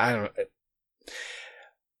know.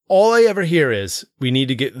 All I ever hear is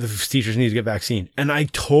the teachers need to get vaccine. And I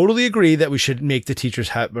totally agree that we should make the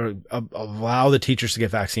teachers allow the teachers to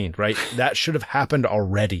get vaccinated, right? That should have happened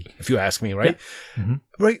already, if you ask me, right? Yeah. Mm-hmm.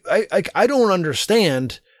 Right. I don't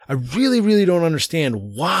understand. I really, really don't understand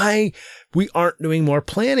why we aren't doing more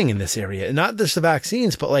planning in this area. And not just the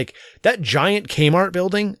vaccines, but like that giant Kmart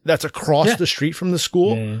building that's across the street from the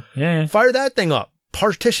school. Yeah. Fire that thing up.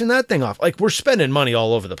 Partition that thing off. Like we're spending money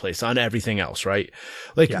all over the place on everything else, right?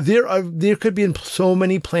 Like there could be so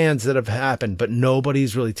many plans that have happened, but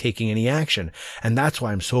nobody's really taking any action. And that's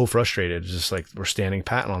why I'm so frustrated. It's just like we're standing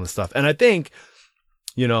pat on this stuff. And I think,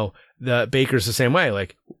 the Baker's the same way.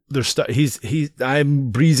 Like there's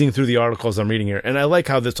I'm breezing through the articles I'm reading here. And I like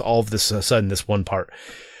how all of this sudden, this one part.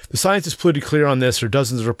 The science is pretty clear on this. There are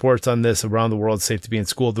dozens of reports on this around the world. It's safe to be in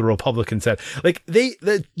school. The Republican said, like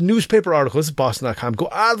the newspaper articles, this is Boston.com, go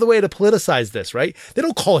out of the way to politicize this, right? They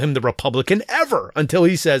don't call him the Republican ever until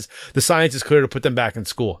he says the science is clear to put them back in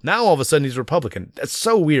school. Now all of a sudden he's Republican. That's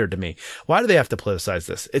so weird to me. Why do they have to politicize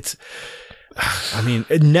this? I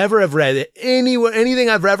never have read anything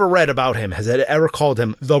I've ever read about him has ever called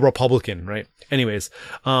him the Republican, right? Anyways,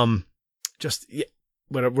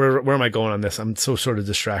 where am I going on this? I'm so sort of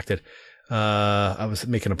distracted. I was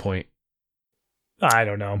making a point. I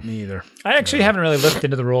don't know. Me either. I actually haven't really looked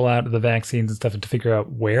into the rollout of the vaccines and stuff to figure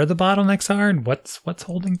out where the bottlenecks are and what's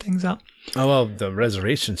holding things up. Oh, well, the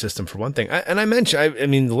reservation system for one thing. I mentioned, I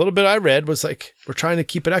mean, the little bit I read was like, we're trying to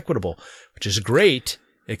keep it equitable, which is great,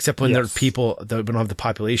 except when there are people that don't have the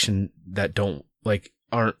population that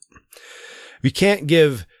we can't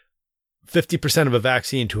give 50% of a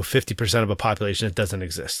vaccine to a 50% of a population that doesn't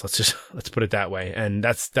exist. Let's put it that way. And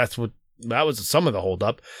that was some of the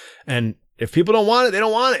holdup. And if people don't want it, they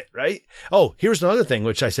don't want it, right? Oh, here's another thing,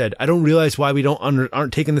 which I said, I don't realize why we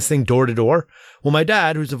aren't taking this thing door to door. Well, my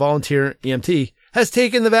dad, who's a volunteer EMT, has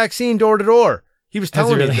taken the vaccine door to door. He was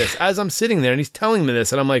telling me this as I'm sitting there, and he's telling me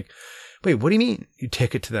this, and I'm like, wait, what do you mean you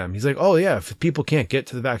take it to them? He's like, oh yeah, if people can't get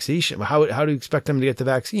to the vaccination, how do you expect them to get the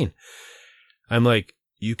vaccine? I'm like,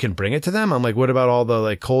 you can bring it to them? I'm like, what about all the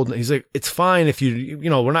like cold? He's like, it's fine if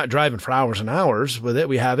we're not driving for hours and hours with it.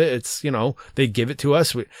 We have it. It's, they give it to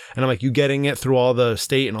us. And I'm like, you getting it through all the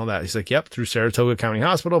state and all that? He's like, yep, through Saratoga County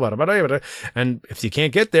Hospital, blah, blah, blah, blah. And if you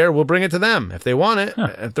can't get there, we'll bring it to them if they want it,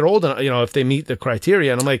 if they're old enough, if they meet the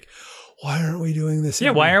criteria. And I'm like, why aren't we doing this?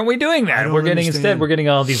 Yeah, why aren't we doing that? We're getting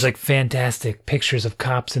all these like fantastic pictures of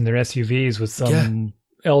cops in their SUVs with some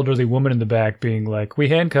elderly woman in the back being like, we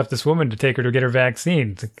handcuffed this woman to take her to get her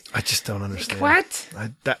vaccine. I just don't understand. What?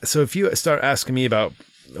 So if you start asking me about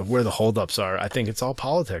where the holdups are, I think it's all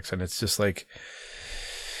politics. And it's just like,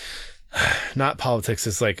 not politics.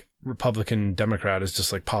 It's like Republican, Democrat is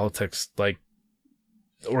just like politics, like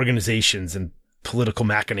organizations and political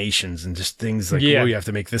machinations and just things like, you have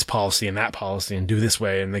to make this policy and that policy and do this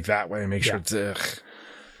way and make that way and make sure it's,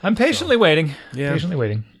 I'm patiently waiting. Yeah. Patiently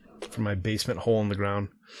waiting. For my basement hole in the ground.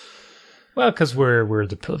 Well, because we're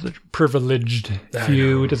the privileged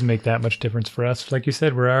few. It doesn't make that much difference for us. Like you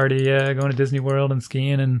said, we're already going to Disney World and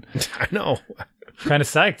skiing, and I know. Kind of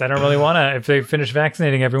psyched. I don't really want to. If they finish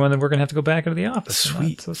vaccinating everyone, then we're gonna have to go back into the office.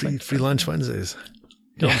 Sweet, free lunch Wednesdays.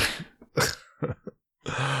 Yeah.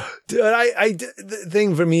 Dude, the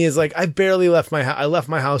thing for me is like I barely left my house. I left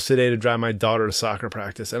my house today to drive my daughter to soccer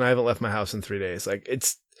practice, and I haven't left my house in 3 days. Like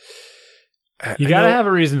it's. You got to have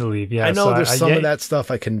a reason to leave. Yeah, I know there's some of that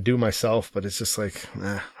stuff I can do myself, but it's just like,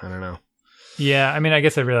 I don't know. Yeah, I mean, I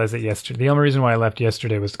guess I realized that yesterday. The only reason why I left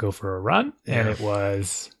yesterday was to go for a run, and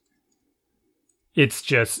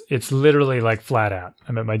it's literally like flat out.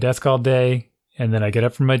 I'm at my desk all day, and then I get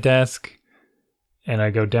up from my desk, and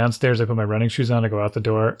I go downstairs, I put my running shoes on, I go out the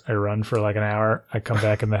door, I run for like an hour, I come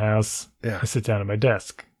back in the house, I sit down at my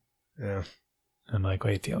desk. Yeah. I'm like,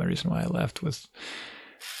 wait, the only reason why I left was...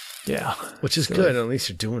 Yeah. Which is good. At least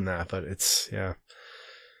you're doing that, but it's, a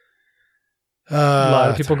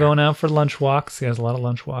lot of people going out for lunch walks. He has a lot of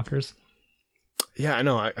lunch walkers. Yeah, I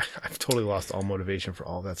know. I've totally lost all motivation for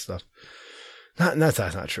all that stuff. That's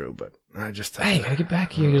not true, but I just... Hey, you gotta get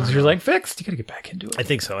back. Is your leg fixed? You gotta get back into it. I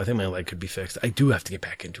think so. I think my leg could be fixed. I do have to get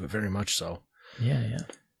back into it, very much so. Yeah.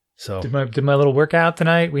 So did my little workout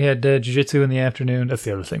tonight. We had jiu-jitsu in the afternoon. That's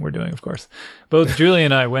the other thing we're doing, of course. Both Julie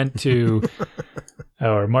and I went to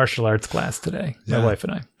our martial arts class today. My wife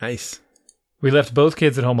and I. Nice. We left both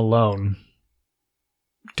kids at home alone,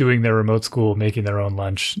 doing their remote school, making their own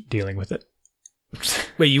lunch, dealing with it.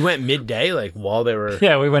 Wait, you went midday, like while they were?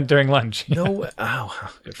 Yeah, we went during lunch. No way. Oh,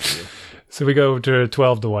 good for you. So we go to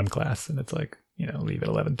 12 to 1 class, and it's like, leave at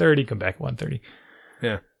 11:30, come back at 1:30.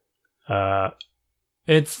 Yeah.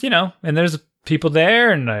 It's, and there's people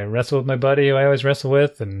there, and I wrestle with my buddy who I always wrestle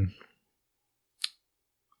with, and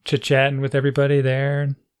chit-chatting with everybody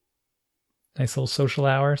there. Nice little social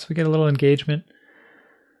hour, so we get a little engagement.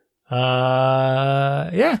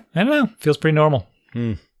 I don't know. Feels pretty normal.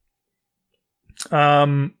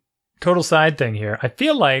 Total side thing here. I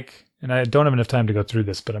feel like, and I don't have enough time to go through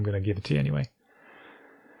this, but I'm going to give it to you anyway.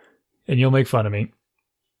 And you'll make fun of me.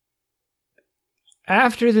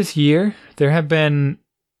 After this year, there have been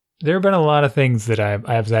a lot of things that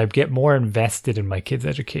I get more invested in my kids'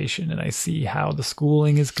 education, and I see how the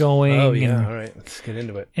schooling is going. Oh yeah, all right, let's get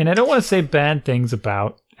into it. And I don't want to say bad things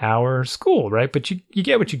about our school, right? But you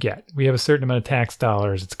get what you get. We have a certain amount of tax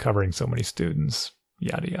dollars. It's covering so many students.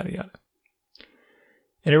 Yada yada yada.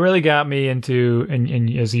 And it really got me into,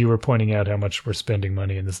 and as you were pointing out, how much we're spending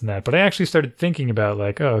money and this and that. But I actually started thinking about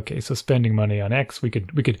like, oh, okay, so spending money on X, we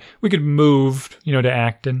could move, to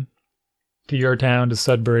Acton, to your town, to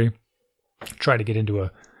Sudbury, try to get into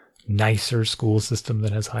a nicer school system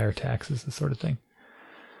that has higher taxes, this sort of thing.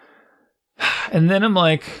 And then I'm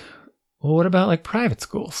like, well, what about like private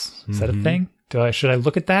schools? Is that a thing? Should I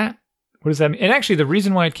look at that? What does that mean? And actually, the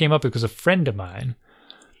reason why it came up is because a friend of mine,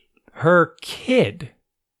 her kid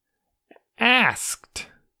asked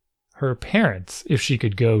her parents if she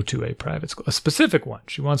could go to a private school, a specific one.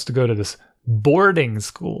 She wants to go to this boarding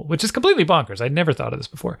school, which is completely bonkers. I'd never thought of this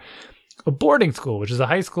before. A boarding school, which is a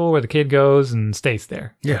high school where the kid goes and stays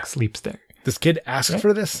there, like sleeps there. This kid asked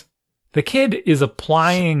for this? The kid is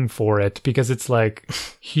applying for it because it's like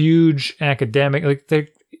huge academic.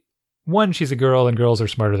 Like she's a girl and girls are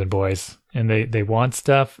smarter than boys and they want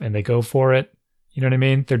stuff and they go for it. You know what I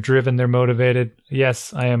mean? They're driven. They're motivated.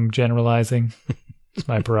 Yes, I am generalizing. It's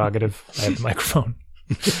my prerogative. I have the microphone.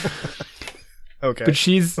 Okay. But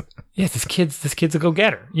this kid's a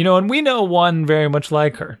go-getter. You know, and we know one very much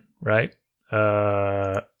like her, right?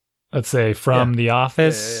 Let's say from The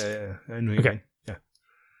Office. Yeah. I know. Okay. Yeah.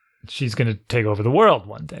 She's going to take over the world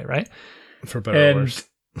one day, right? For better or worse.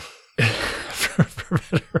 for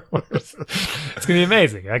better or worse. It's going to be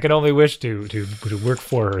amazing. I can only wish to work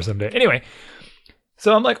for her someday. Anyway,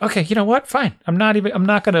 so I'm like, okay, you know what? Fine. I'm not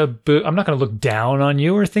going to look down on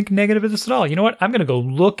you or think negative of this at all. You know what? I'm going to go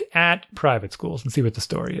look at private schools and see what the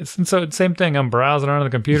story is. And so same thing. I'm browsing around on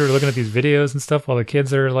the computer, looking at these videos and stuff while the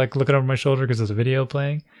kids are like looking over my shoulder because there's a video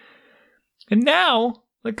playing. And now,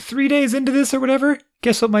 like 3 days into this or whatever,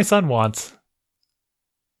 guess what my son wants?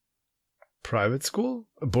 Private school?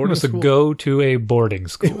 A He boarding wants school? to go to a boarding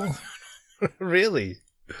school. Really?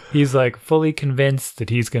 He's like fully convinced that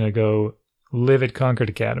he's going to go live at Concord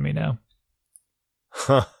Academy now.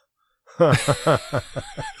 Huh.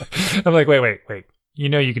 I'm like, wait. You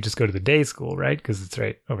know you could just go to the day school, right? Because it's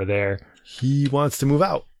right over there. He wants to move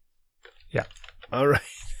out. Yeah. All right.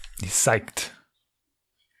 He's psyched.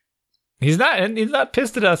 He's not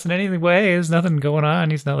pissed at us in any way. There's nothing going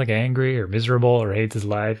on. He's not like angry or miserable or hates his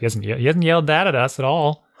life. He hasn't yelled that at us at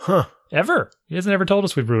all. Huh. Ever. He hasn't ever told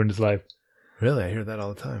us we've ruined his life. Really? I hear that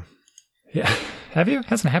all the time. Yeah. Have you?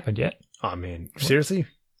 Hasn't happened yet. Oh, man. Seriously?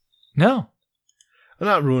 No. I'm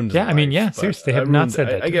not ruined. Yeah, I mean, yeah, seriously, they have not said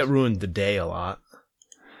that. I get ruined the day a lot.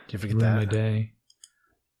 Do you ever get Ruined that? my day.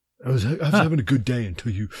 I was having a good day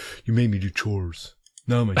until you made me do chores.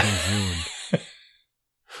 Now my day's ruined.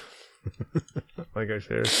 Like I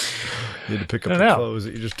said, you had to pick up the clothes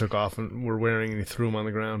that you just took off and were wearing and you threw them on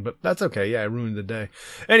the ground. But that's okay. Yeah, I ruined the day.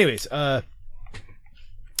 Anyways, not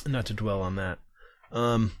to dwell on that.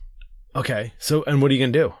 Okay. So, and what are you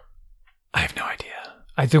gonna do? I have no idea.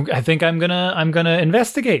 I think I'm gonna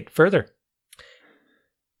investigate further.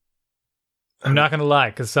 I'm not gonna lie,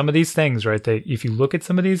 because some of these things, right? If you look at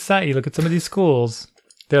some of these sites, you look at some of these schools,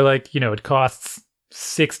 they're like, it costs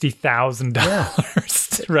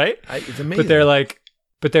 $60,000, right? It's amazing.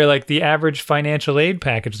 But they're like the average financial aid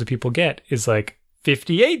package that people get is like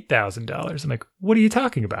 $58,000. I'm like, what are you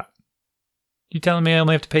talking about? You telling me I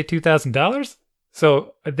only have to pay $2,000?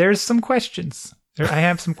 So there's some questions. I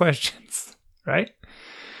have some questions, right?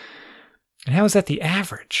 And how is that the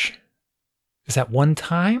average? Is that one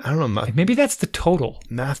time? I don't know. Like maybe that's the total.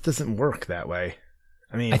 Math doesn't work that way.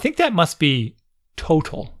 I mean, I think that must be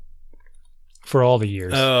total for all the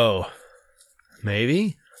years. Oh,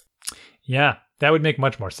 maybe. Yeah, that would make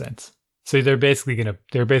much more sense. So they're basically gonna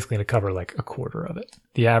cover like a quarter of it.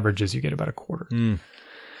 The average is you get about a quarter.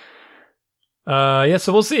 Yeah,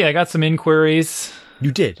 so we'll see. I got some inquiries.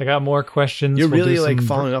 You did. I got more questions. You're We'll really do like some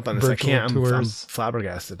following up on this. I can't. I'm tours.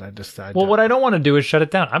 flabbergasted. What I don't want to do is shut it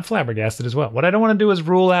down. I'm flabbergasted as well. What I don't want to do is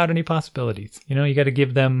rule out any possibilities. You got to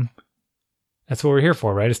give them. That's what we're here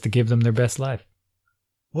for, right? Is to give them their best life.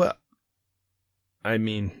 Well, I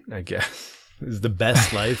mean, I guess is the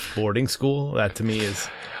best life boarding school. That to me is.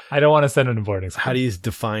 I don't want to send them to boarding school. How do you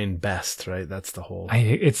define best? Right. That's the whole.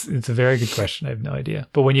 It's a very good question. I have no idea.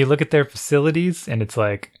 But when you look at their facilities, and it's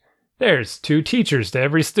like. There's 2 teachers to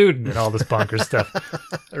every student and all this bonkers stuff.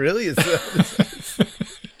 Really?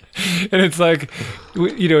 And it's like,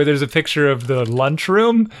 there's a picture of the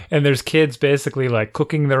lunchroom and there's kids basically like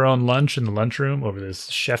cooking their own lunch in the lunchroom over this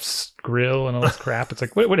chef's grill and all this crap. It's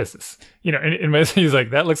like, what is this? And he's like,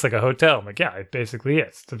 that looks like a hotel. I'm like, yeah, it basically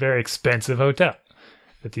is. It's a very expensive hotel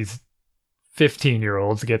that these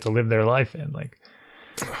 15-year-olds get to live their life in. Like,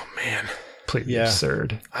 oh man, completely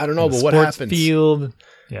absurd. I don't know, but what happens? Field.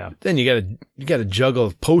 Yeah. Then you gotta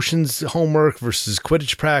juggle potions homework versus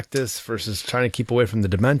Quidditch practice versus trying to keep away from the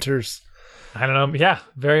Dementors. I don't know. Yeah,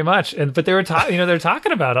 very much. But they were talking, they're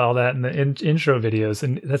talking about all that in the intro videos,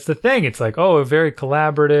 and that's the thing. It's like, very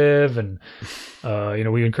collaborative, and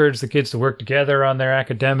we encourage the kids to work together on their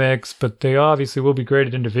academics, but they obviously will be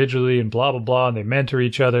graded individually, and blah blah blah, and they mentor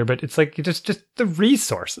each other. But it's like just the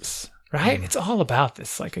resources, right? It's all about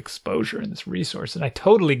this like exposure and this resource, and I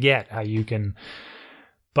totally get how you can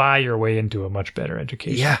buy your way into a much better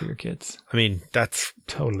education for your kids. I mean, that's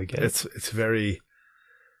totally get it. It's very.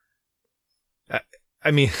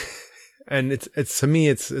 I mean, And it's to me,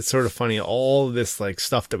 it's sort of funny. All this like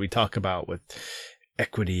stuff that we talk about with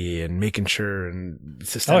equity and making sure and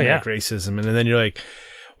systemic racism. And then you're like,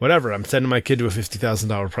 whatever, I'm sending my kid to a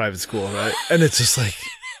 $50,000 private school, right? And it's just like,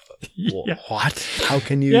 what? How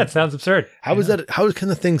can you? Yeah, it sounds absurd. How is that? How can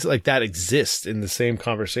the things like that exist in the same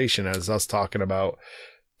conversation as us talking about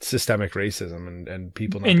systemic racism and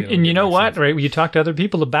people not being able to and you know what, sense? right? You talk to other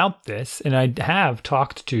people about this, and I have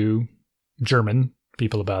talked to German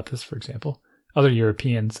people about this, for example, other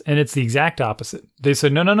Europeans, and it's the exact opposite. They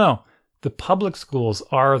said, no. The public schools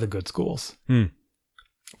are the good schools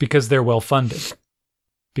because they're well funded,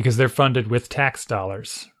 because they're funded with tax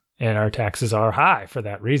dollars, and our taxes are high for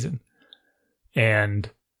that reason. And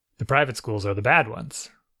the private schools are the bad ones.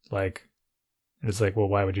 Like, it's like, well,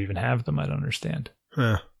 why would you even have them? I don't understand.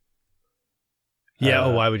 Huh. Yeah.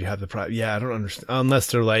 Why would you have the private? Yeah, I don't understand.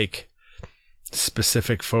 Unless they're like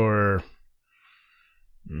specific for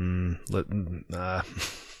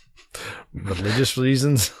religious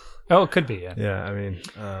reasons. Oh, it could be. Yeah. Yeah. I mean,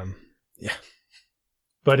 yeah.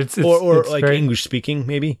 But it's or it's like very, English speaking,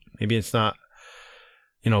 maybe it's not,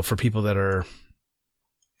 for people that are,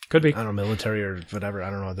 could be, I don't know, military or whatever. I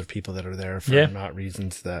don't know, other people that are there for not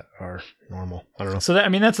reasons that are normal. I don't know. So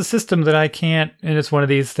that's a system that I can't, and it's one of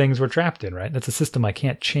these things we're trapped in, right? That's a system I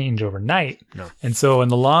can't change overnight. No. And so in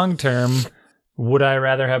the long term, would I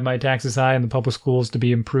rather have my taxes high and the public schools to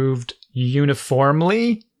be improved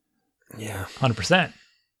uniformly? Yeah. 100%.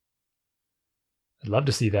 I'd love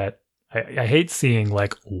to see that. I hate seeing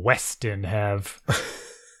like Weston have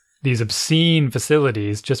these obscene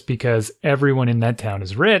facilities just because everyone in that town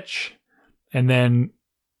is rich, and then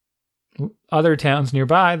other towns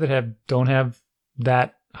nearby that don't have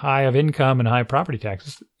that high of income and high property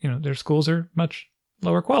taxes, their schools are much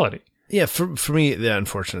lower quality. Yeah, for me, the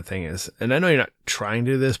unfortunate thing is, and I know you're not trying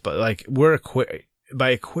to do this, but like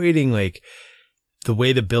by equating like the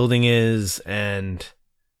way the building is and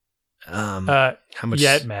how much?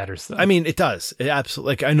 Yeah, it matters though. I mean, it does. It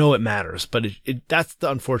absolutely. Like, I know it matters, but that's the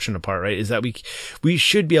unfortunate part, right? Is that we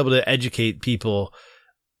should be able to educate people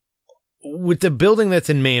with the building that's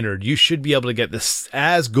in Maynard. You should be able to get this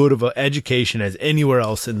as good of an education as anywhere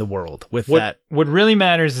else in the world. With that, what really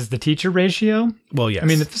matters is the teacher ratio. Well, yes. I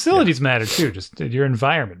mean, the facilities matter too. Just your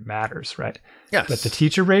environment matters, right? Yes. But the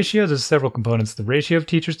teacher ratio, there's several components: the ratio of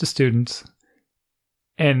teachers to students,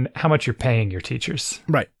 and how much you're paying your teachers.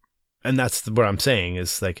 Right. And that's what I'm saying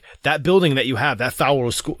is like that building that you have, that Fowler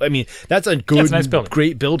School. I mean, that's a good, it's a nice building.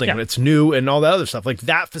 Great building. Yeah. And it's new and all that other stuff. Like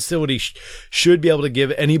that facility should be able to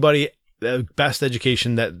give anybody the best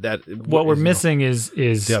education that what we're missing is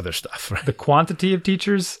the other stuff, right? The quantity of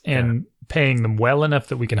teachers and paying them well enough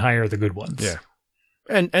that we can hire the good ones. Yeah.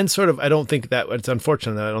 And sort of, I don't think that it's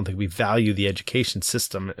unfortunate that I don't think we value the education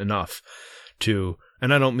system enough to,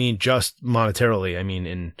 and I don't mean just monetarily. I mean,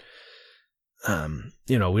 in,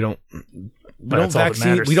 we don't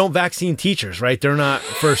vaccine teachers, right? They're not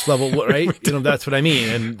first level, right? That's what I mean.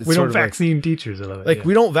 And we don't vaccine teachers. I love it. Like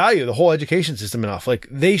we don't value the whole education system enough. Like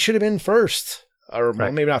they should have been first, or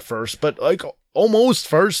well, maybe not first, but like almost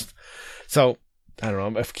first. So I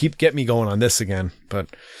don't know. Keep getting me going on this again,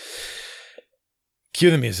 but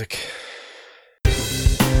cue the music.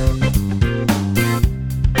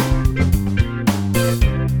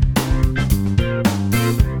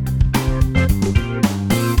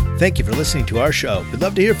 Thank you for listening to our show. We'd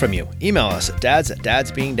love to hear from you. Email us at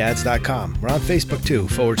dads@dadsbeingdads.com. We're on Facebook too,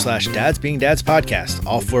 /Dads Being Dads Podcast.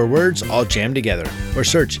 All 4 words, all jammed together. Or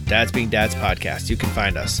search Dads Being Dads Podcast. You can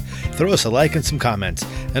find us. Throw us a like and some comments.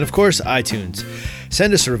 And of course, iTunes.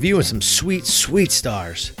 Send us a review and some sweet, sweet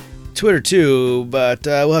stars. Twitter too, but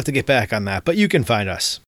we'll have to get back on that. But you can find us.